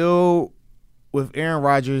 Man. I still, with Aaron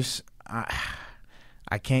Rodgers,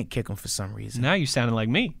 I can't kick him for some reason. Now you sounding like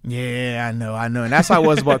me. Yeah, I know. And that's how I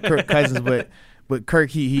was about Kirk Cousins. But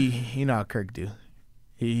Kirk, he you know how Kirk do.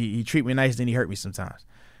 He treat me nice, then he hurt me sometimes.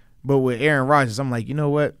 But with Aaron Rodgers, I'm like, you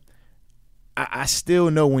know what? I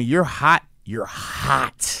still know when you're hot, you're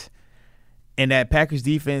hot. And that Packers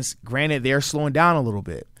defense, granted, they're slowing down a little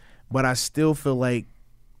bit. But I still feel like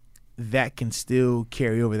that can still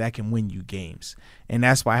carry over. That can win you games. And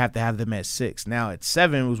that's why I have to have them at 6. Now, at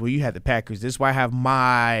 7 was where you had the Packers. This is why I have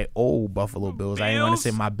my old Buffalo Bills. I didn't want to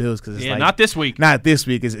say my Bills because it's not this week. Not this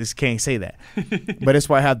week. It's can't say that. But that's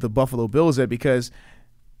why I have the Buffalo Bills there because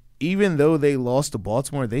even though they lost to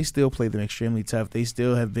Baltimore, they still played them extremely tough. They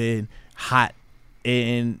still have been hot.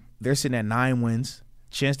 And they're sitting at 9 wins.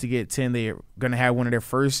 Chance to get 10. They're going to have one of their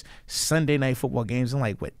first Sunday night football games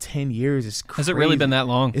in 10 years. It's crazy. Has it really been that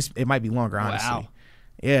long? It might be longer, honestly. Wow.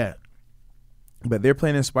 Yeah. But they're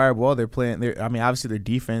playing inspired ball. Obviously their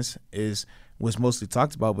defense was mostly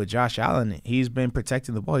talked about, but Josh Allen, he's been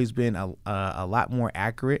protecting the ball. He's been a lot more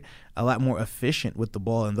accurate, a lot more efficient with the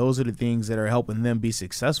ball, and those are the things that are helping them be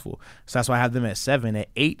successful. So that's why I have them at 7. At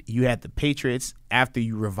 8, you had the Patriots after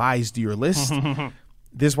you revised your list.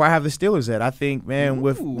 This is where I have the Steelers at. I think, man,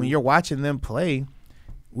 when you're watching them play,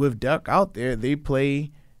 with Duck out there, they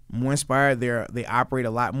play more inspired. They operate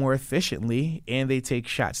a lot more efficiently, and they take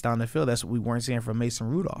shots down the field. That's what we weren't seeing from Mason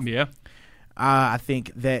Rudolph. Yeah. I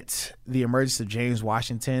think that the emergence of James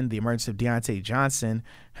Washington, the emergence of Deontay Johnson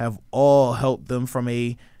have all helped them from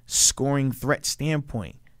a scoring threat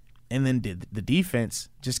standpoint. And then the defense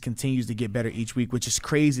just continues to get better each week, which is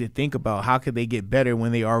crazy to think about. How could they get better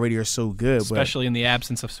when they already are so good? Especially in the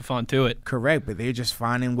absence of Stephon Tuitt. Correct, but they're just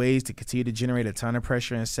finding ways to continue to generate a ton of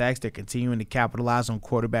pressure and sacks. They're continuing to capitalize on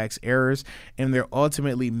quarterbacks' errors, and they're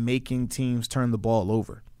ultimately making teams turn the ball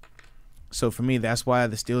over. So for me, that's why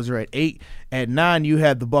the Steelers are at 8. At 9, you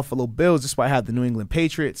had the Buffalo Bills. That's why I have the New England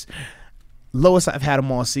Patriots. Lowest I've had them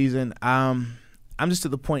all season. I'm just to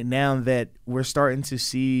the point now that we're starting to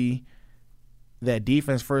see that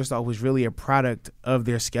defense, first off, was really a product of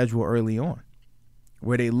their schedule early on,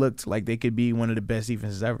 where they looked like they could be one of the best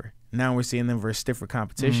defenses ever. Now we're seeing them versus stiffer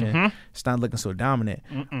competition. Mm-hmm. It's not looking so dominant.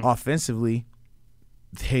 Offensively,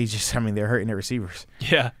 they're hurting their receivers.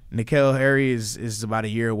 Yeah. N'Keal Harry is about a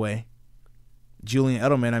year away. Julian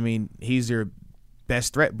Edelman, he's their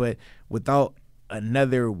best threat, but without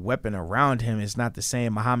another weapon around him, it's not the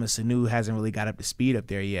same. Mohamed Sanu hasn't really got up to speed up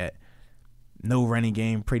there yet. No running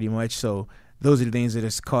game, pretty much. So those are the things that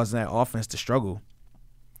is causing that offense to struggle.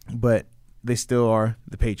 But they still are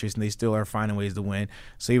the Patriots, and they still are finding ways to win.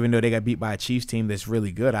 So even though they got beat by a Chiefs team that's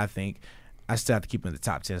really good, I think I still have to keep them in the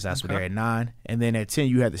top 10. So that's where they're at 9. And then at 10,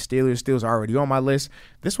 you had the Steelers. Steelers are already on my list.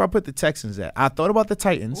 This is where I put the Texans at. I thought about the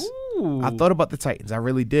Titans. Ooh. I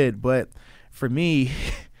really did. But for me,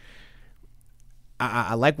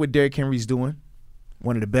 I like what Derrick Henry's doing.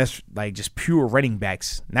 One of the best, just pure running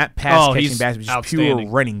backs. Not pass-catching backs, but just pure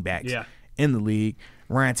running backs in the league.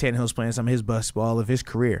 Ryan Tannehill's playing some of his best ball of his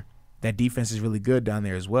career. That defense is really good down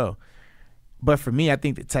there as well. But for me, I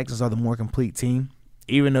think the Texans are the more complete team,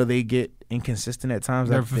 even though they get inconsistent at times.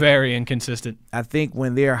 They're very inconsistent. I think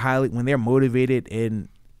when they're motivated and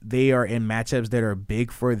they are in matchups that are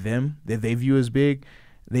big for them, that they view as big,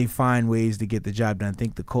 they find ways to get the job done. I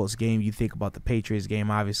think the Colts game, you think about the Patriots game,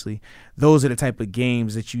 obviously. Those are the type of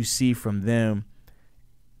games that you see from them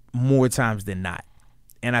more times than not.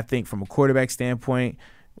 And I think from a quarterback standpoint,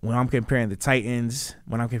 when I'm comparing the Titans,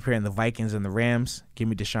 when I'm comparing the Vikings and the Rams, give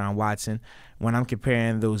me Deshaun Watson. When I'm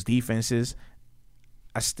comparing those defenses,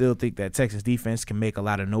 I still think that Texas defense can make a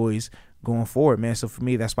lot of noise going forward, man. So for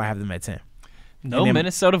me, that's why I have them at 10. No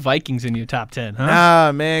Minnesota Vikings in your top 10, huh?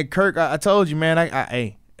 Nah, man. Kirk, I told you, man.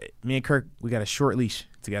 Hey, me and Kirk, we got a short leash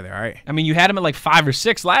together, all right? You had him at 5 or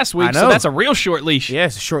 6 last week, so that's a real short leash. Yeah,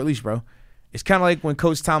 it's a short leash, bro. It's kind of like when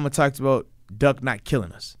Coach Tomlin talked about Duck not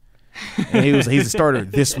killing us. And he's a starter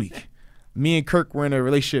this week. Me and Kirk were in a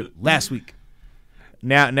relationship last week.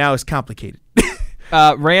 Now it's complicated.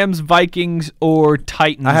 Rams, Vikings, or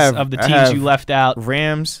Titans of the teams you left out?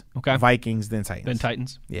 Rams, Vikings, then Titans. Then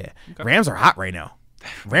Titans. Yeah. Okay. Rams are hot right now.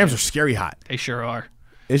 Rams are scary hot. They sure are.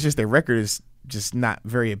 It's just their record is just not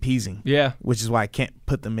very appeasing. Yeah. Which is why I can't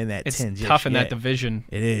put them in that 10. It's tough in that division.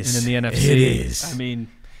 It is. And in the NFC. It is.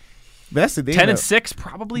 But that's the thing. 10-6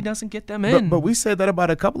 probably doesn't get them in. But we said that about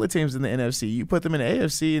a couple of teams in the NFC. You put them in the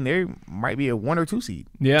AFC, and they might be a 1 or 2 seed.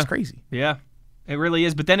 Yeah. It's crazy. Yeah. It really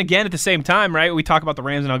is. But then again, at the same time, right, we talk about the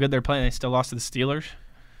Rams and how good they're playing. They still lost to the Steelers,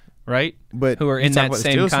 right? But who are in that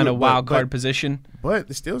same kind of wild card position. But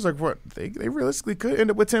the Steelers they realistically could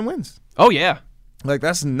end up with 10 wins. Oh, yeah.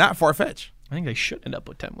 That's not far-fetched. I think they should end up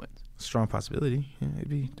with 10 wins. Strong possibility. Yeah, it'd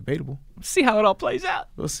be debatable. Let's see how it all plays out.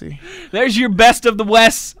 We'll see. There's your best of the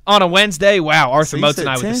West on a Wednesday. Wow, Arthur Moats and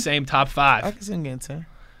I with the same top 5. I can see him getting 10.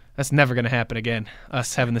 That's never going to happen again,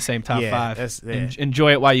 us having the same top 5. Yeah.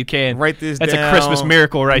 Enjoy it while you can. Write this That's down. A Christmas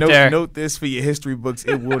miracle there. Note this for your history books.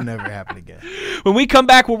 It will never happen again. When we come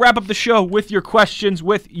back, we'll wrap up the show with your questions,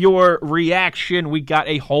 with your reaction. We got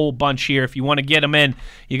a whole bunch here. If you want to get them in,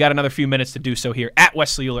 you got another few minutes to do so here at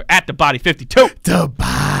Wesley Euler, at The Body 52. The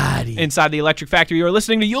Body. Inside the Electric Factory, you're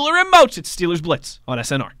listening to Euler and Moats. It's Steelers Blitz on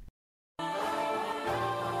SNR.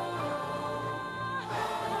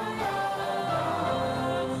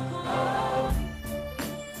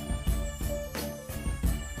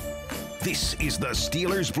 This is the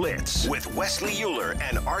Steelers Blitz with Wesley Euler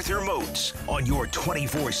and Arthur Moats on your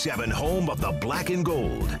 24/7 home of the black and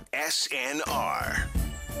gold, SNR.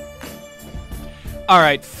 All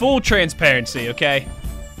right, full transparency, okay?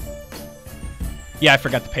 Yeah, I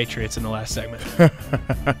forgot the Patriots in the last segment.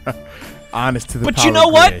 Honest to the But power you know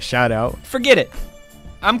grid. what? Shout out. Forget it.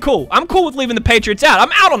 I'm cool. I'm cool with leaving the Patriots out.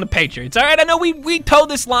 I'm out on the Patriots, all right? I know we toe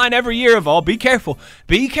this line every year of, be careful.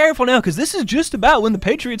 Be careful now, because this is just about when the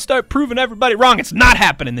Patriots start proving everybody wrong. It's not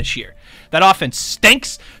happening this year. That offense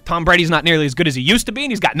stinks. Tom Brady's not nearly as good as he used to be,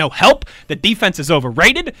 and he's got no help. The defense is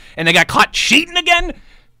overrated, and they got caught cheating again.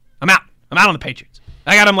 I'm out. I'm out on the Patriots.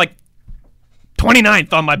 I got them like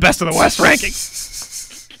 29th on my best of the West ranking.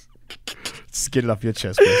 Just get it off your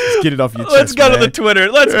chest, man. Just get it off your chest. Let's go man. to the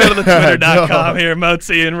Twitter. Let's go to the Twitter.com here,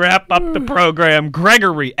 Mozi, and wrap up the program.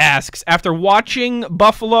 Gregory asks, after watching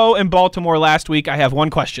Buffalo and Baltimore last week, I have one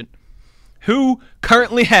question. Who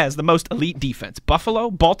currently has the most elite defense,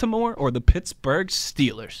 Buffalo, Baltimore, or the Pittsburgh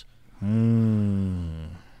Steelers?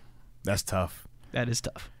 That's tough. That is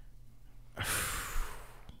tough.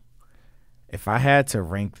 If I had to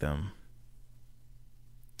rank them,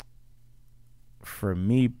 for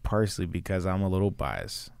me personally, because I'm a little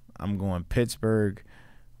biased, I'm going Pittsburgh,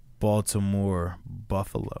 Baltimore,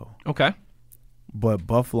 Buffalo. Okay. But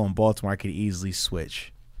Buffalo and Baltimore I could easily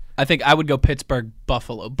switch. I think I would go Pittsburgh,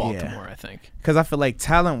 Buffalo, Baltimore, I think. Because I feel like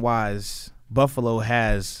talent-wise, Buffalo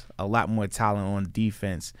has a lot more talent on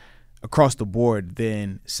defense across the board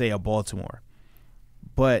than, say, a Baltimore.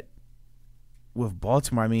 But with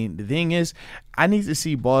Baltimore, I mean, the thing is, I need to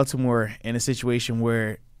see Baltimore in a situation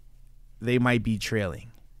where they might be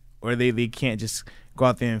trailing, or they can't just go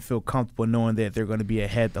out there and feel comfortable knowing that they're going to be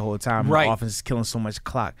ahead the whole time. Right. The offense is killing so much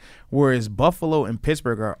clock. Whereas Buffalo and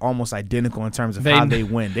Pittsburgh are almost identical in terms of how they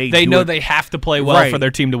win. They know they have to play well for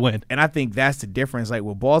their team to win. And I think that's the difference. Like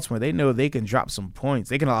with Baltimore, they know they can drop some points.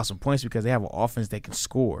 They can allow some points because they have an offense that can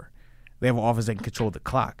score. They have an offense that can control the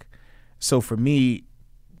clock. So for me,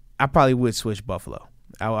 I probably would switch Buffalo.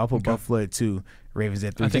 I'll put Buffalo at 2, Ravens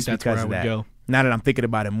at 3. I think that's where I would go. Now that I'm thinking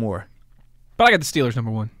about it more. But I got the Steelers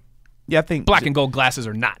number 1. Yeah, I think black and gold glasses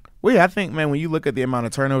or not. Well, yeah, I think, man, when you look at the amount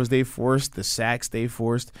of turnovers they forced, the sacks they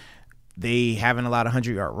forced, they haven't allowed a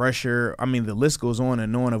 100-yard rusher. I mean, the list goes on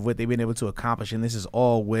and on of what they've been able to accomplish, and this is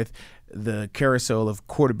all with the carousel of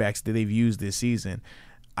quarterbacks that they've used this season.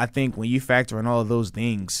 I think when you factor in all of those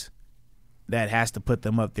things, that has to put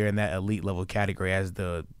them up there in that elite level category as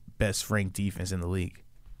the best-ranked defense in the league.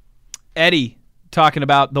 Eddie talking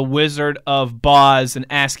about the Wizard of Boz and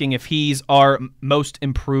asking if he's our most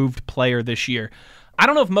improved player this year. I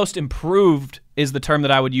don't know if most improved is the term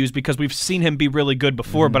that I would use because we've seen him be really good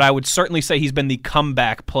before, but I would certainly say he's been the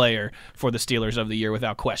comeback player for the Steelers of the year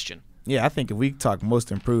without question. Yeah, I think if we talk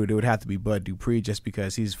most improved, it would have to be Bud Dupree just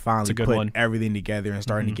because he's finally put everything together and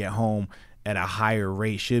starting to get home at a higher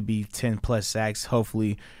rate. Should be 10-plus sacks.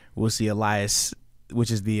 Hopefully we'll see Elias,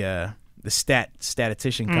 which is the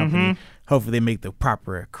statistician company. Hopefully they make the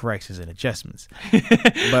proper corrections and adjustments.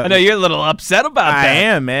 But I know you're a little upset about that. I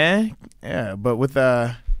am, man. Yeah, but with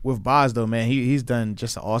Boz, though, man, he's done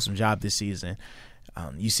just an awesome job this season.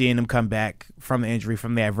 You seeing him come back from the injury,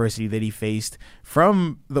 from the adversity that he faced,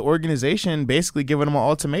 from the organization basically giving him an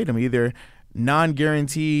ultimatum, either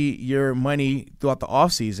non-guarantee your money throughout the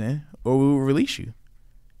offseason or we will release you.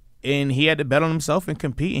 And he had to bet on himself and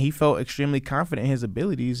compete, and he felt extremely confident in his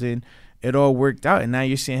abilities, and it all worked out. And now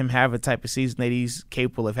you're seeing him have a type of season that he's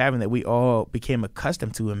capable of having that we all became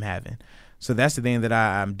accustomed to him having. So that's the thing that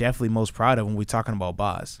I'm definitely most proud of when we're talking about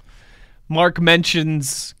Boz. Mark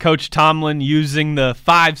mentions Coach Tomlin using the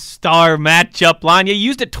 5-star matchup line. Yeah, he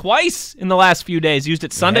used it twice in the last few days. He used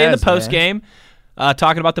it Sunday in the postgame,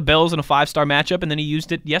 talking about the Bills in a 5-star matchup, and then he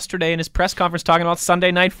used it yesterday in his press conference talking about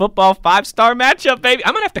Sunday Night Football 5-star matchup, baby.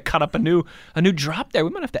 I'm going to have to cut up a new drop there.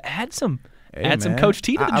 We might have to add some Coach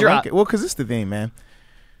T to the drop. Like it. Well, because this is the thing, man.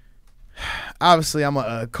 Obviously, I'm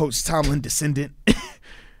a Coach Tomlin descendant,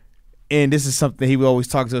 and this is something he would always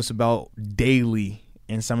talk to us about daily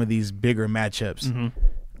in some of these bigger matchups.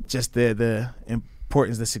 Just the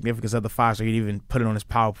importance, the significance of the 5-star. He'd even put it on his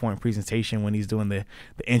PowerPoint presentation when he's doing the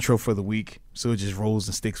intro for the week, so it just rolls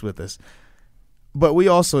and sticks with us. But we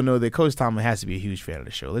also know that Coach Tomlin has to be a huge fan of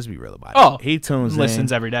the show. Let's be real about it. He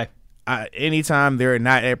listens every day. Anytime they're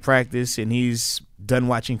not at practice and he's done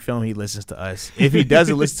watching film, he listens to us. If he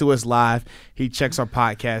doesn't listen to us live, he checks our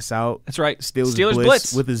podcasts out. That's right. Steelers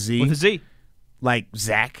Blitz with a Z. With a Z. Like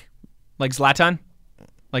Zach. Like Zlatan.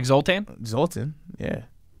 Like Zoltan, yeah.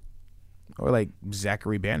 Or like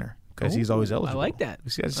Zachary Banner, because he's always eligible. I like that. We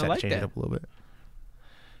just have to change it up a little bit.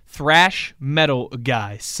 Thrash Metal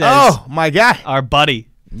Guy says, "Oh, my guy. Our buddy.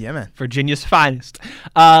 Yeah, man. Virginia's finest.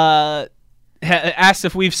 Asked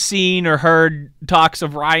if we've seen or heard talks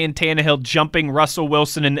of Ryan Tannehill jumping Russell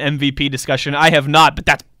Wilson in MVP discussion. I have not, but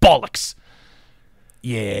that's bollocks.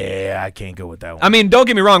 Yeah, I can't go with that one. I mean, don't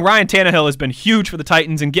get me wrong. Ryan Tannehill has been huge for the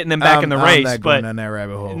Titans and getting them back in the race. I'm not going down that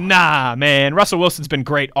rabbit hole. Nah, man. Russell Wilson's been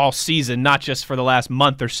great all season, not just for the last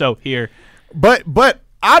month or so here. But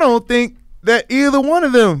I don't think that either one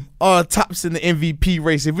of them are tops in the MVP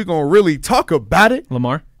race. If we're going to really talk about it.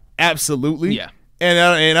 Lamar? Absolutely. Yeah. And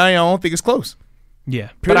I don't think it's close. Yeah.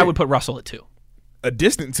 Period. But I would put Russell at 2. A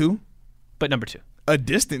distant 2. But number 2. A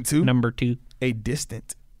distant 2. Number 2. A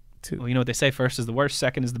distant 2. Well, you know what they say? First is the worst,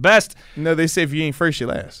 second is the best. No, they say if you ain't first, you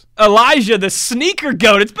last. Elijah, the sneaker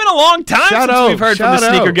goat. It's been a long time since we've heard from the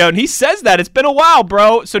sneaker goat, and he says that. It's been a while,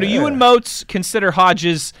 bro. So do you and Moats consider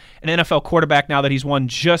Hodges an NFL quarterback now that he's won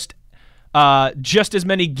just as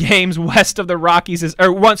many games west of the Rockies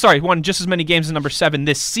won just as many games as number 7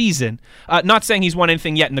 this season? Not saying he's won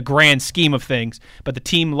anything yet in the grand scheme of things, but the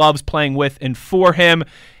team loves playing with and for him.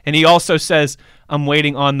 And he also says, I'm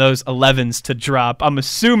waiting on those 11s to drop. I'm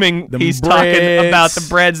assuming he's talking about the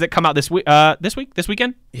breads that come out this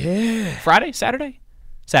weekend? Yeah. Friday? Saturday,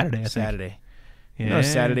 I think. Saturday. Yeah. You know,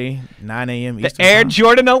 Saturday, 9 a.m. Eastern The Air time.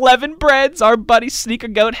 Jordan 11 breads. Our buddy Sneaker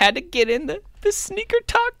Goat had to get in the sneaker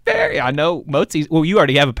talk there. Yeah, I know. Mozi's. Well, you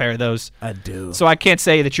already have a pair of those. I do. So I can't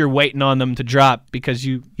say that you're waiting on them to drop because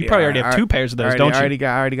you probably already have 2 pairs of those, don't you?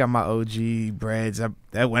 I already got my OG breads.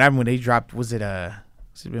 When they dropped, was it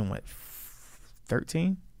been what,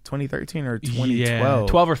 2013 or 2012? Yeah,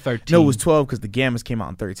 12 or 13. No, it was 12 because the Gammas came out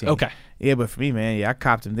in 13. Okay. Yeah, but for me, man, I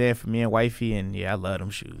copped them there for me and wifey, and I love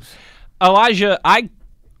them shoes. Elijah, I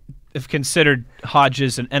have considered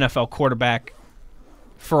Hodges an NFL quarterback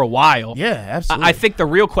for a while. Yeah, absolutely. I think the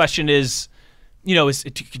real question is,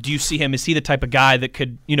 do you see him? Is he the type of guy that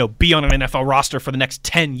could, be on an NFL roster for the next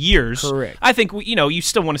 10 years? Correct. I think, you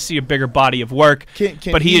still want to see a bigger body of work,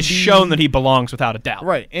 but he has shown that he belongs without a doubt.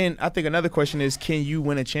 Right, and I think another question is, can you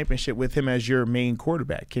win a championship with him as your main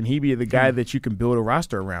quarterback? Can he be the guy that you can build a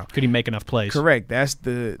roster around? Could he make enough plays? Correct.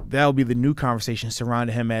 That'll be the new conversation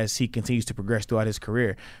surrounding him as he continues to progress throughout his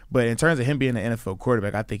career. But in terms of him being an NFL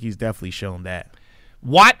quarterback, I think he's definitely shown that.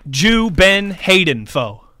 What you been hating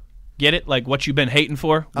for? Get it? Like what you been hating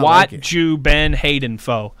for? What you been hating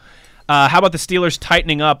for? How about the Steelers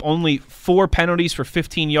tightening up? Only 4 penalties for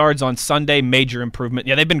 15 yards on Sunday. Major improvement.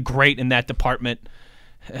 Yeah, they've been great in that department.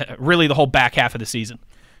 Really, the whole back half of the season.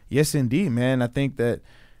 Yes, indeed, man. I think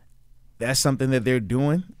that's something that they're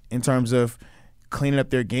doing in terms of cleaning up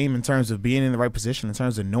their game, in terms of being in the right position, in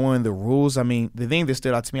terms of knowing the rules. I mean, the thing that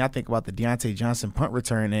stood out to me, I think about the Deontay Johnson punt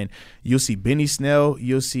return, and you'll see Benny Snell,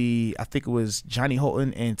 you'll see, I think it was Johnny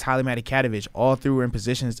Holton and Tyler Matakadovich, all three were in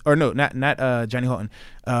positions, or no, not Johnny Holton,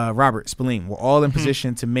 Robert Spillane, were all in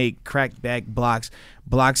position to make crackback blocks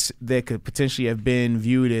that could potentially have been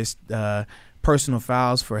viewed as personal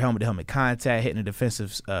fouls for helmet-to-helmet contact, hitting a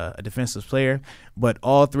defensive player, but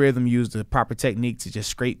all three of them used the proper technique to just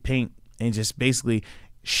scrape paint and just basically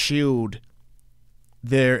shield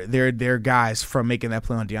their guys from making that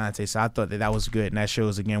play on Deontay. So I thought that was good, and that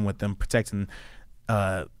shows again with them protecting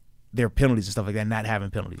their penalties and stuff like that, not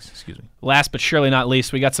having penalties. Excuse me. Last but surely not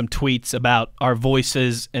least, we got some tweets about our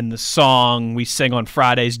voices and the song we sing on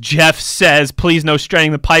Fridays. Jeff says, please no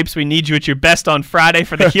straining the pipes. We need you at your best on Friday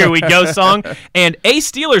for the Here We Go song. And a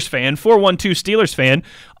Steelers fan, 412 Steelers fan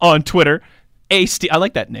on Twitter, I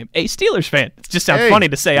like that name. A Steelers fan. It just sounds funny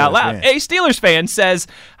to say out loud. Fan. A Steelers fan says,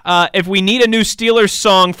 if we need a new Steelers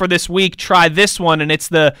song for this week, try this one. And it's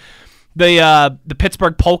the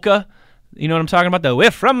Pittsburgh polka. You know what I'm talking about?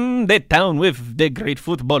 We're from the town with the great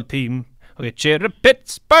football team. We cheer the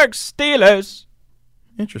Pittsburgh Steelers.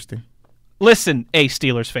 Interesting. Listen, a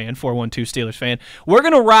Steelers fan, 412 Steelers fan. We're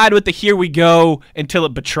going to ride with the Here We Go until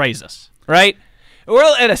it betrays us, right? We're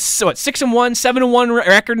at a 6-1, 7-1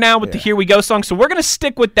 record now with the Here We Go song, so we're going to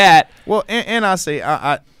stick with that. Well, and I say,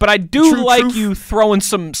 but I do you throwing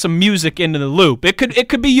some music into the loop. It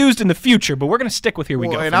could be used in the future, but we're going to stick with Here We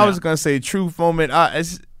Go. And I was going to say, truth moment.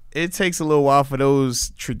 It takes a little while for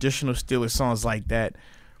those traditional Steelers songs like that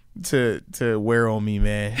to wear on me,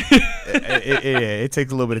 man. It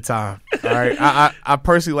takes a little bit of time. All right, I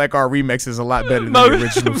personally like our remixes a lot better than the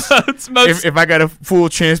originals. If I got a full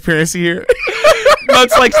transparency here.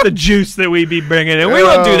 Moats likes the juice that we be bringing in. We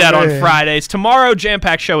will do that on Fridays. Tomorrow,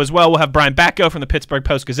 jam-packed show as well. We'll have Brian Batko from the Pittsburgh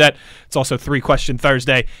Post-Gazette. It's also 3-Question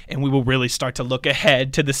Thursday, and we will really start to look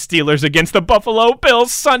ahead to the Steelers against the Buffalo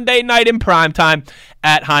Bills Sunday night in primetime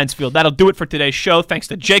at Heinz Field. That'll do it for today's show. Thanks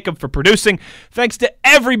to Jacob for producing. Thanks to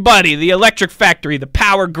everybody, the Electric Factory, the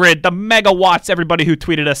Power Grid, the Megawatts, everybody who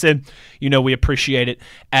tweeted us in. You know we appreciate it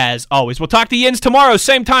as always. We'll talk to Yins tomorrow,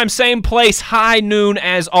 same time, same place, high noon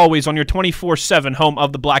as always on your 24/7 home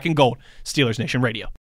of the Black and Gold, Steelers Nation Radio.